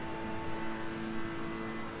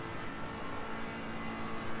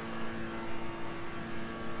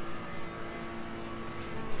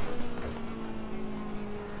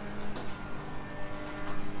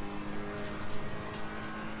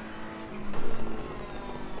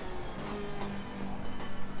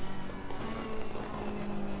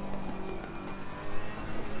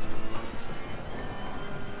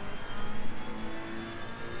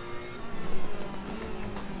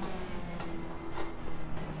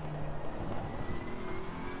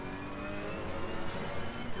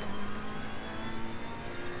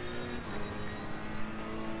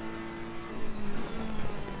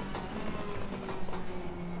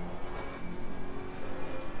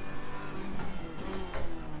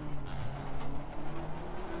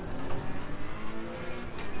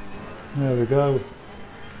 There we go.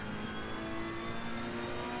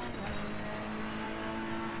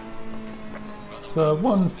 So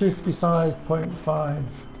 155.5,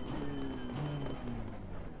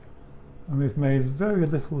 and we've made very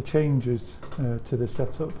little changes to the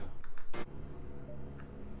setup.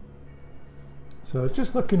 So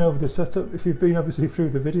just looking over the setup, if you've been obviously through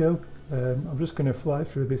the video, I'm just going to fly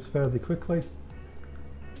through this fairly quickly.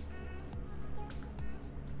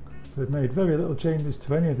 So we've made very little changes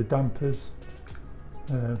to any of the dampers.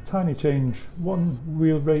 Tiny change, one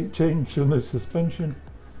wheel rate change on the suspension.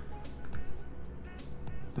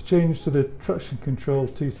 A change to the traction control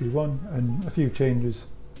TC1 and a few changes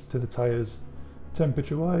to the tyres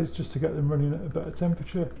temperature wise, just to get them running at a better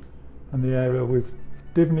temperature. And the aero, we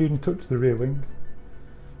didn't even touch the rear wing.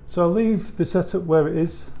 So I'll leave the setup where it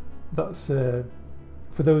is. That's for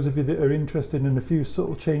those of you that are interested in a few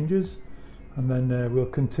subtle changes. And then we'll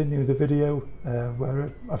continue the video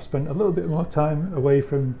where I've spent a little bit more time away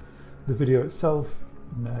from the video itself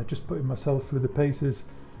and just putting myself through the paces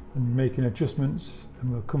and making adjustments,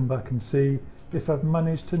 and we'll come back and see if I've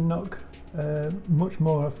managed to knock much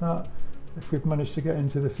more of that, if we've managed to get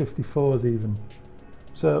into the 54s even.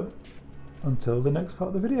 So until the next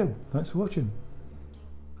part of the video, thanks for watching.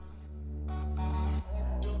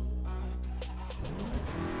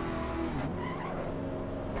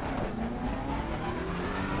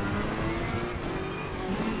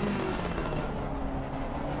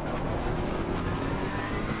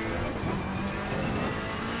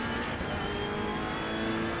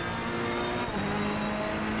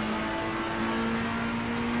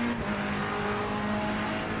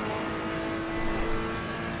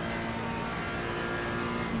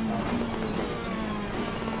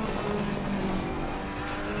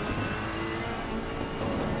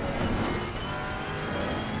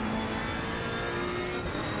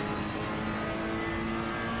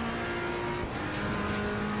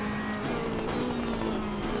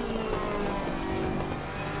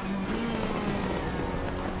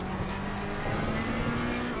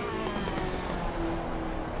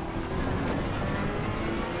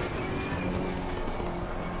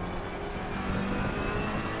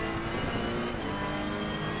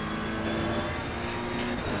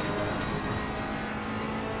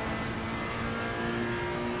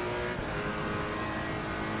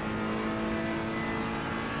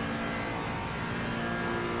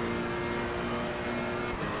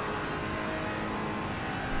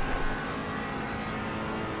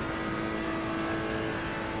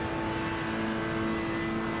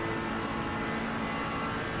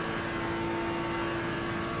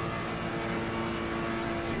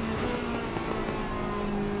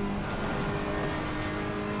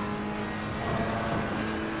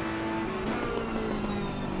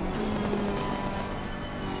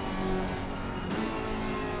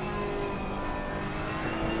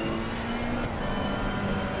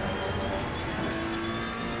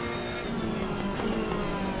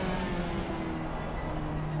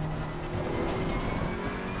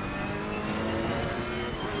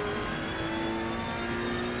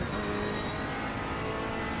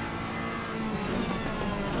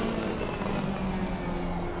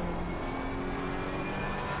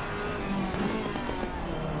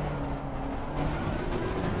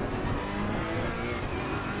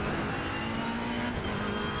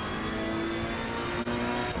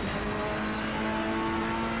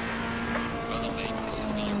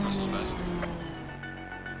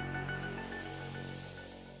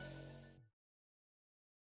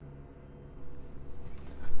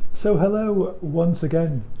 So hello once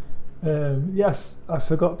again. Yes, I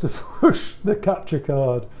forgot to push the capture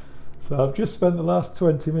card. So I've just spent the last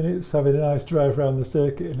 20 minutes having a nice drive around the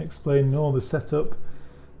circuit and explaining all the setup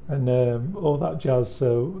and all that jazz.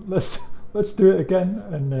 So let's do it again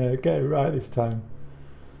and get it right this time.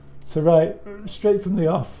 So right, straight from the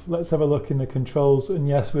off, let's have a look in the controls. And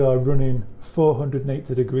yes, we are running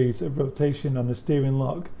 480 degrees of rotation on the steering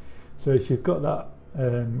lock. So if you've got that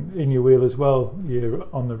in your wheel as well, you're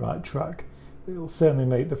on the right track. It'll certainly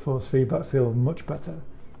make the force feedback feel much better.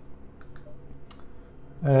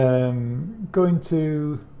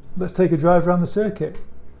 Let's take a drive around the circuit.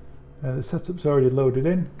 The setup's already loaded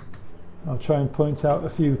in. I'll try and point out a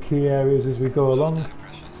few key areas as we go along.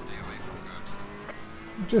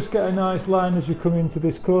 Just get a nice line as you come into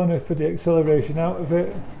this corner for the acceleration out of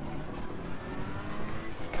it.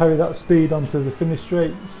 Let's carry that speed onto the finish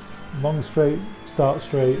straights, long straight, start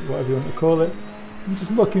straight, whatever you want to call it. I'm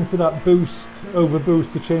just looking for that boost, over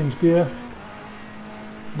boost to change gear.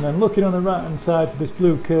 And then looking on the right hand side for this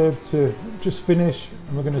blue curve to just finish,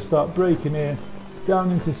 and we're going to start braking here,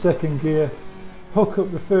 down into second gear, hook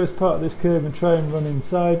up the first part of this curve and try and run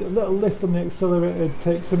inside. A little lift on the accelerator,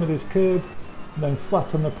 take some of this curve, and then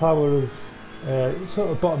flat on the power as it sort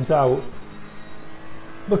of bottoms out.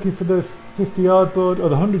 Looking for the 50-yard board, or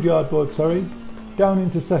the 100-yard board, sorry, down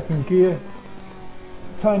into second gear,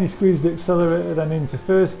 tiny squeeze the accelerator, then into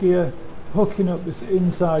first gear, hooking up this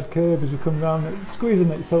inside curve as we come round, squeezing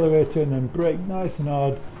the accelerator and then brake nice and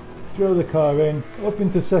hard, throw the car in, up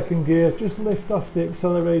into second gear, just lift off the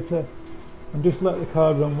accelerator and just let the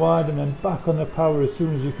car run wide, and then back on the power as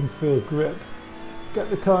soon as you can feel grip. Get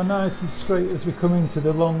the car nice and straight as we come into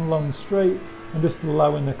the long straight, and just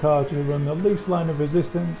allowing the car to run the least line of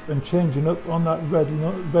resistance and changing up on that red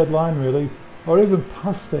line really, or even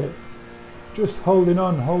past it. Just holding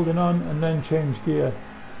on and then change gear.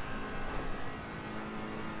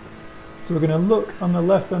 So we're going to look on the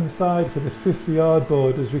left hand side for the 50-yard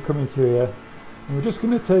board as we come into here, and we're just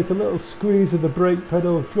going to take a little squeeze of the brake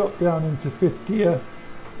pedal, drop down into fifth gear,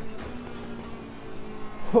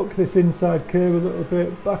 hook this inside curve a little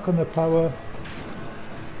bit, back on the power,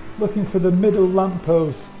 looking for the middle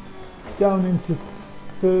lamppost, down into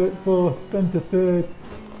third, fourth, then to third,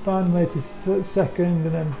 finally to second,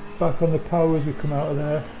 and then back on the power as we come out of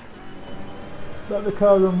there. Let the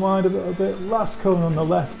car run wide a little bit, last cone on the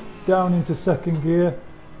left, down into second gear,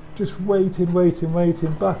 just waiting,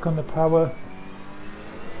 back on the power,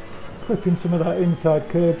 clipping some of that inside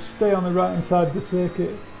curb, stay on the right hand side of the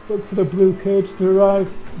circuit, look for the blue curbs to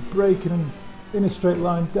arrive, braking and in a straight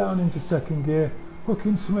line down into second gear,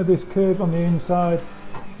 hooking some of this curb on the inside,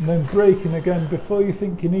 and then braking again before you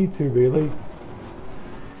think you need to really.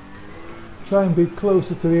 Try and be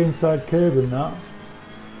closer to the inside curb than that.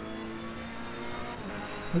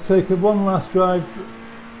 We'll take it one last drive,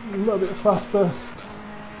 a little bit faster,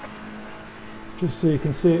 just so you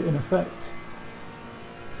can see it in effect.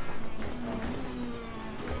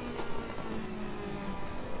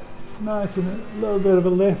 Nice and a little bit of a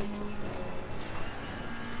lift.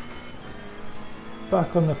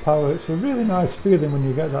 Back on the power. It's a really nice feeling when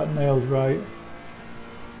you get that nailed right.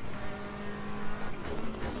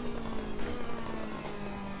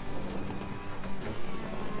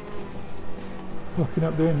 Looking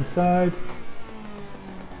up the inside.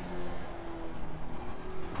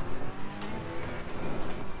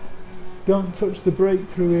 Don't touch the brake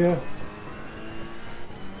through here.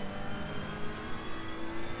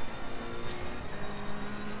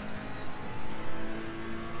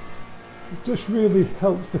 It just really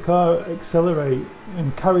helps the car accelerate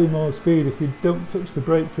and carry more speed if you don't touch the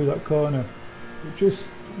brake through that corner. It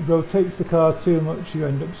just rotates the car too much, you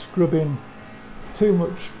end up scrubbing too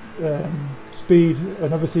much speed,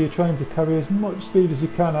 and obviously you're trying to carry as much speed as you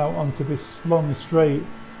can out onto this long straight.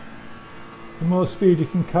 The more speed you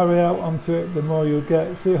can carry out onto it, the more you'll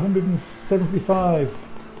get. Say 175.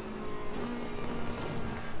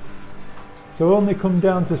 So only come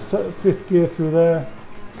down to fifth gear through there.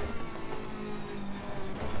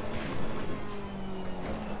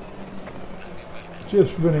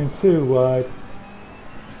 Just running too wide.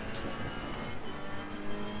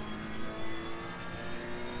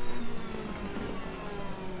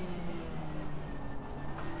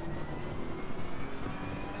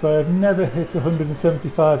 So I've never hit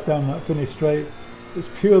 175 down that finish straight. It's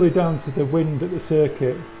purely down to the wind at the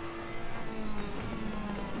circuit.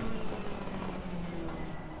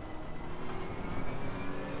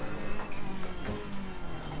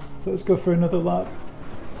 So let's go for another lap.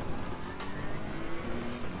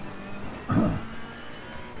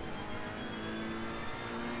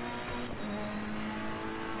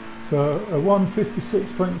 So a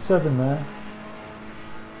 156.7 there.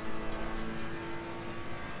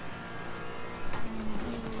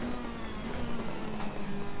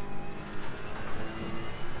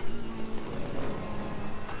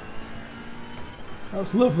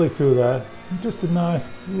 That's lovely through there. Just a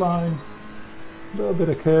nice line, a little bit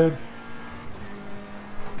of curve.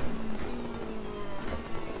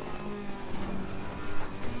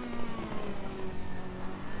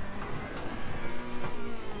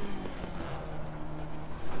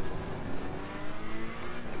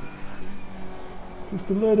 Just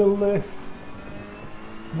a little lift,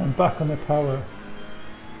 and then back on the power.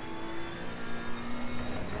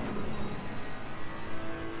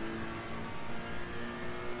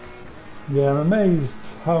 Yeah, I'm amazed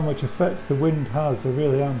how much effect the wind has, I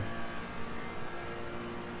really am.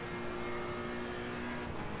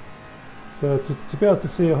 So to be able to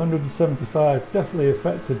see 175, definitely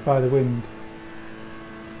affected by the wind.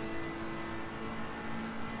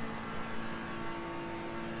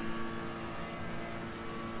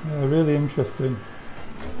 Yeah, really interesting.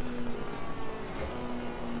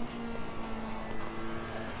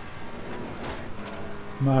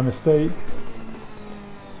 My mistake.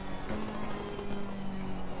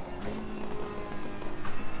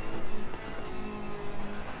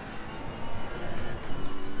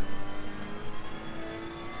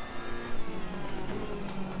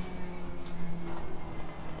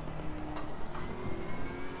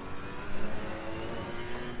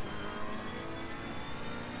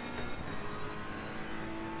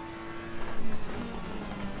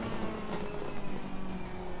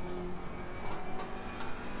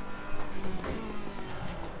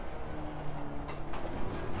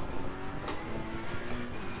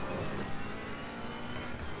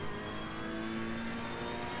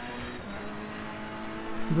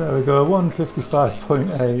 So there we go,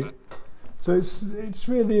 155.8. So it's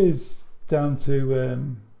really is down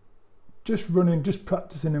to just running, just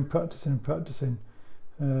practicing and practicing and practicing.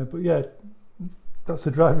 But yeah, that's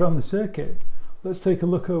the drive around the circuit. Let's take a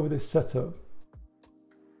look over this setup.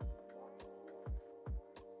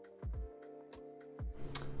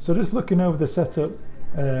 So just looking over the setup,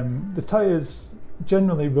 the tyres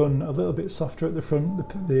generally run a little bit softer at the front,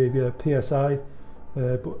 the PSI,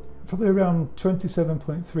 but probably around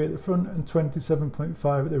 27.3 at the front and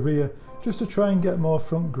 27.5 at the rear, just to try and get more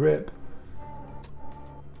front grip.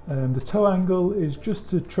 The toe angle is just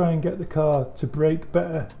to try and get the car to brake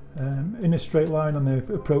better in a straight line on the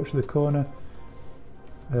approach to the corner.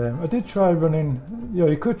 I did try running,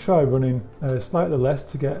 you could try running slightly less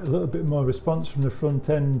to get a little bit more response from the front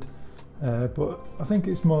end, but I think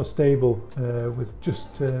it's more stable with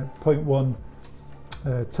just 0.1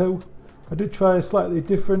 toe. I did try a slightly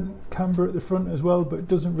different camber at the front as well, but it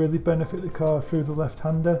doesn't really benefit the car through the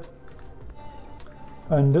left-hander.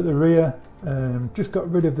 And at the rear, just got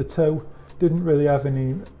rid of the toe, didn't really have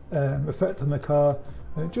any effect on the car,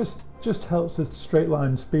 and it just helps the straight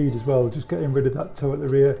line speed as well, just getting rid of that toe at the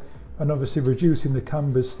rear, and obviously reducing the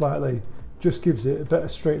cambers slightly just gives it a better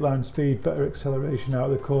straight line speed, better acceleration out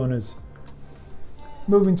of the corners.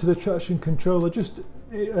 Moving to the traction control, I just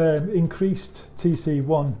increased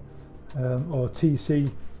TC1 or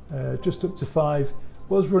TC just up to 5.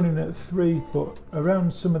 Was running at 3, but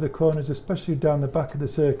around some of the corners, especially down the back of the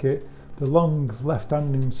circuit, the long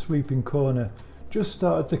left-handing sweeping corner just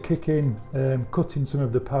started to kick in, cutting some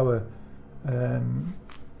of the power, and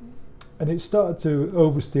it started to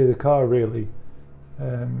oversteer the car really.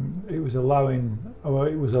 It was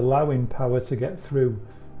allowing power to get through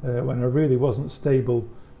when I really wasn't stable,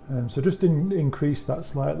 so just increased that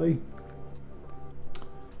slightly.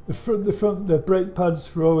 The brake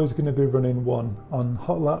pads were always going to be running 1 on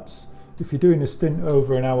hot laps. If you're doing a stint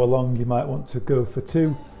over an hour long, you might want to go for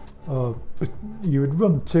 2, or you would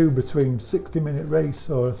run 2 between 60-minute race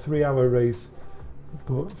or a 3-hour race.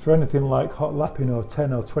 But for anything like hot lapping or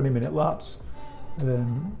 10 or 20-minute laps,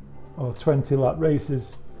 or 20-lap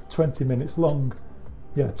races, 20 minutes long,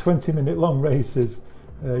 20-minute long races,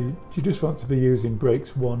 you just want to be using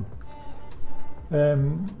brakes 1.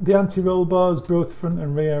 The anti-roll bars, both front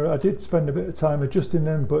and rear, I did spend a bit of time adjusting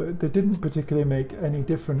them, but they didn't particularly make any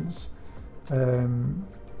difference in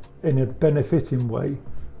a benefiting way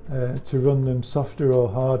to run them softer or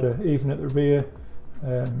harder, even at the rear.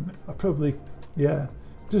 I probably,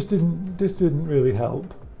 just didn't really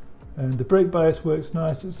help. And the brake bias works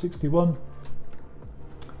nice at 61.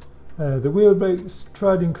 The wheel brakes,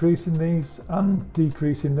 tried increasing these and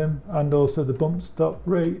decreasing them, and also the bump stop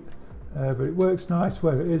rate. But it works nice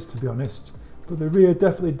where it is, to be honest. But the rear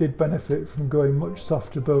definitely did benefit from going much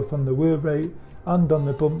softer, both on the wheel rate and on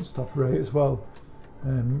the bump stop rate as well.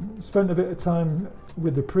 Spent a bit of time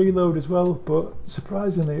with the preload as well, but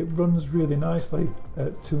surprisingly it runs really nicely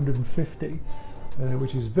at 250,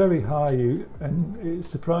 which is very high, and it's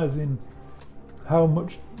surprising how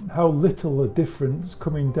little a difference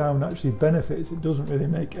coming down actually benefits. It doesn't really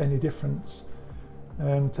make any difference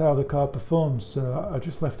to how the car performs, so I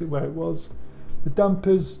just left it where it was. The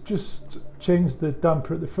dampers, just changed the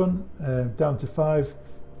damper at the front down to 5.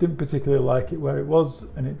 Didn't particularly like it where it was,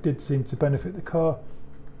 and it did seem to benefit the car.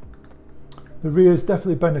 The rear's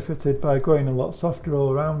definitely benefited by going a lot softer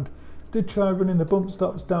all around. Did try running the bump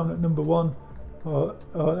stops down at number 1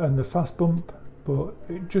 and the fast bump, but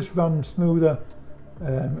it just ran smoother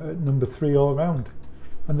at number 3 all around.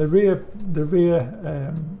 And the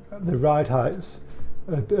ride heights,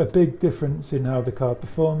 a big difference in how the car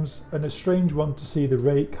performs, and a strange one to see the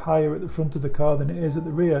rake higher at the front of the car than it is at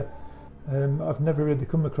the rear. I've never really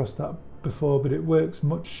come across that before, but it works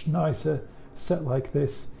much nicer set like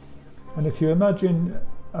this. And if you imagine,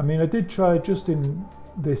 I mean, I did try adjusting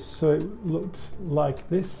this so it looked like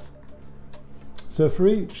this. So for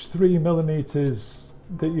each 3mm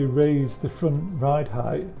that you raise the front ride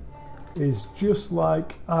height is just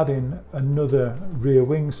like adding another rear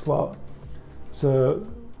wing slot. So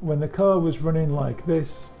when the car was running like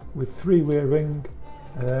this with 3 rear wing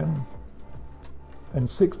and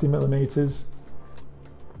 60mm,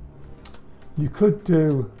 you could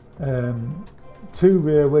do 2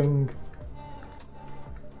 rear wing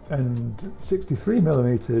and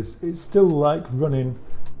 63mm. It's still like running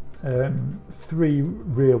 3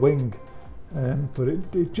 rear wing, but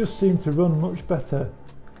it just seemed to run much better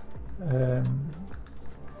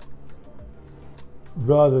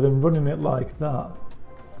rather than running it like that,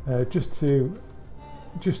 just to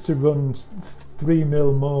run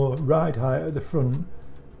 3mm more ride height at the front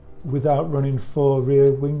without running 4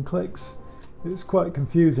 rear wing clicks. It's quite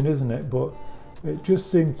confusing, isn't it? But it just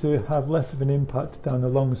seemed to have less of an impact down the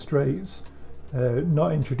long straights,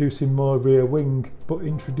 not introducing more rear wing, but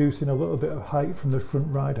introducing a little bit of height from the front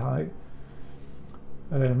ride height.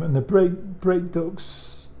 And the brake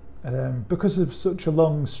ducts, because of such a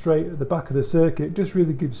long straight at the back of the circuit, just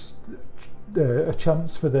really gives a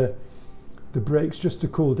chance for the brakes just to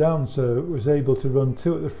cool down, so it was able to run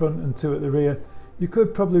 2 at the front and 2 at the rear. You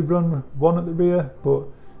could probably run 1 at the rear, but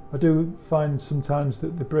I do find sometimes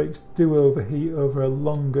that the brakes do overheat over a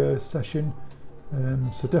longer session,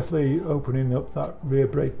 so definitely opening up that rear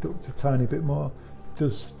brake duct a tiny bit more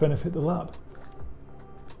does benefit the lap.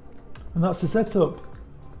 And that's the setup.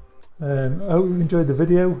 I hope you've enjoyed the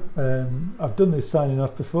video. I've done this signing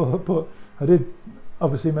off before, but I did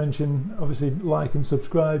obviously mention, like and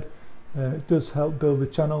subscribe. It does help build the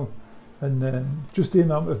channel, and just the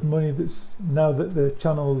amount of money that's, now that the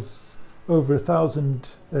channel's over 1,000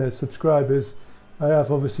 subscribers, I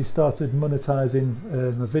have obviously started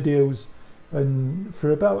monetizing my videos, and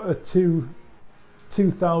for about a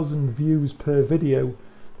 2,000 views per video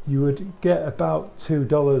you would get about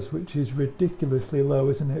 $2, which is ridiculously low,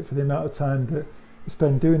 isn't it, for the amount of time that I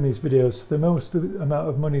spend doing these videos. So the most amount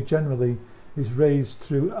of money generally is raised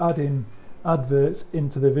through adding adverts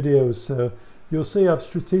into the videos. So you'll see I've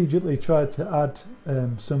strategically tried to add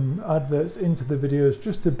some adverts into the videos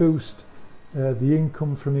just to boost the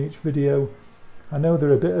income from each video. I know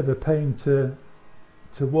they're a bit of a pain to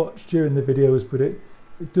watch during the videos, but it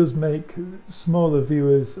does make smaller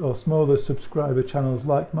viewers or smaller subscriber channels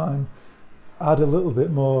like mine add a little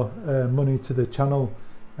bit more money to the channel,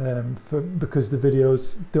 because the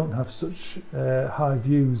videos don't have such high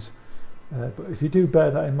views. But if you do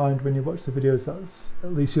bear that in mind when you watch the videos, that's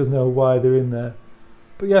at least you'll know why they're in there.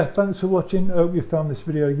 But yeah, thanks for watching. I hope you found this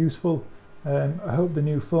video useful. I hope the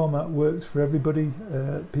new format works for everybody,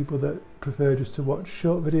 people that prefer just to watch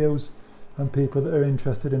short videos and people that are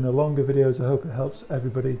interested in the longer videos. I hope it helps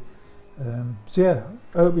everybody. So yeah,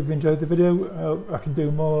 I hope you've enjoyed the video. I hope I can do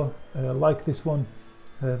more like this one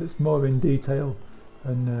that's more in detail,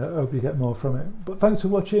 and I hope you get more from it. But thanks for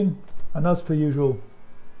watching, and as per usual,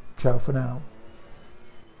 ciao for now.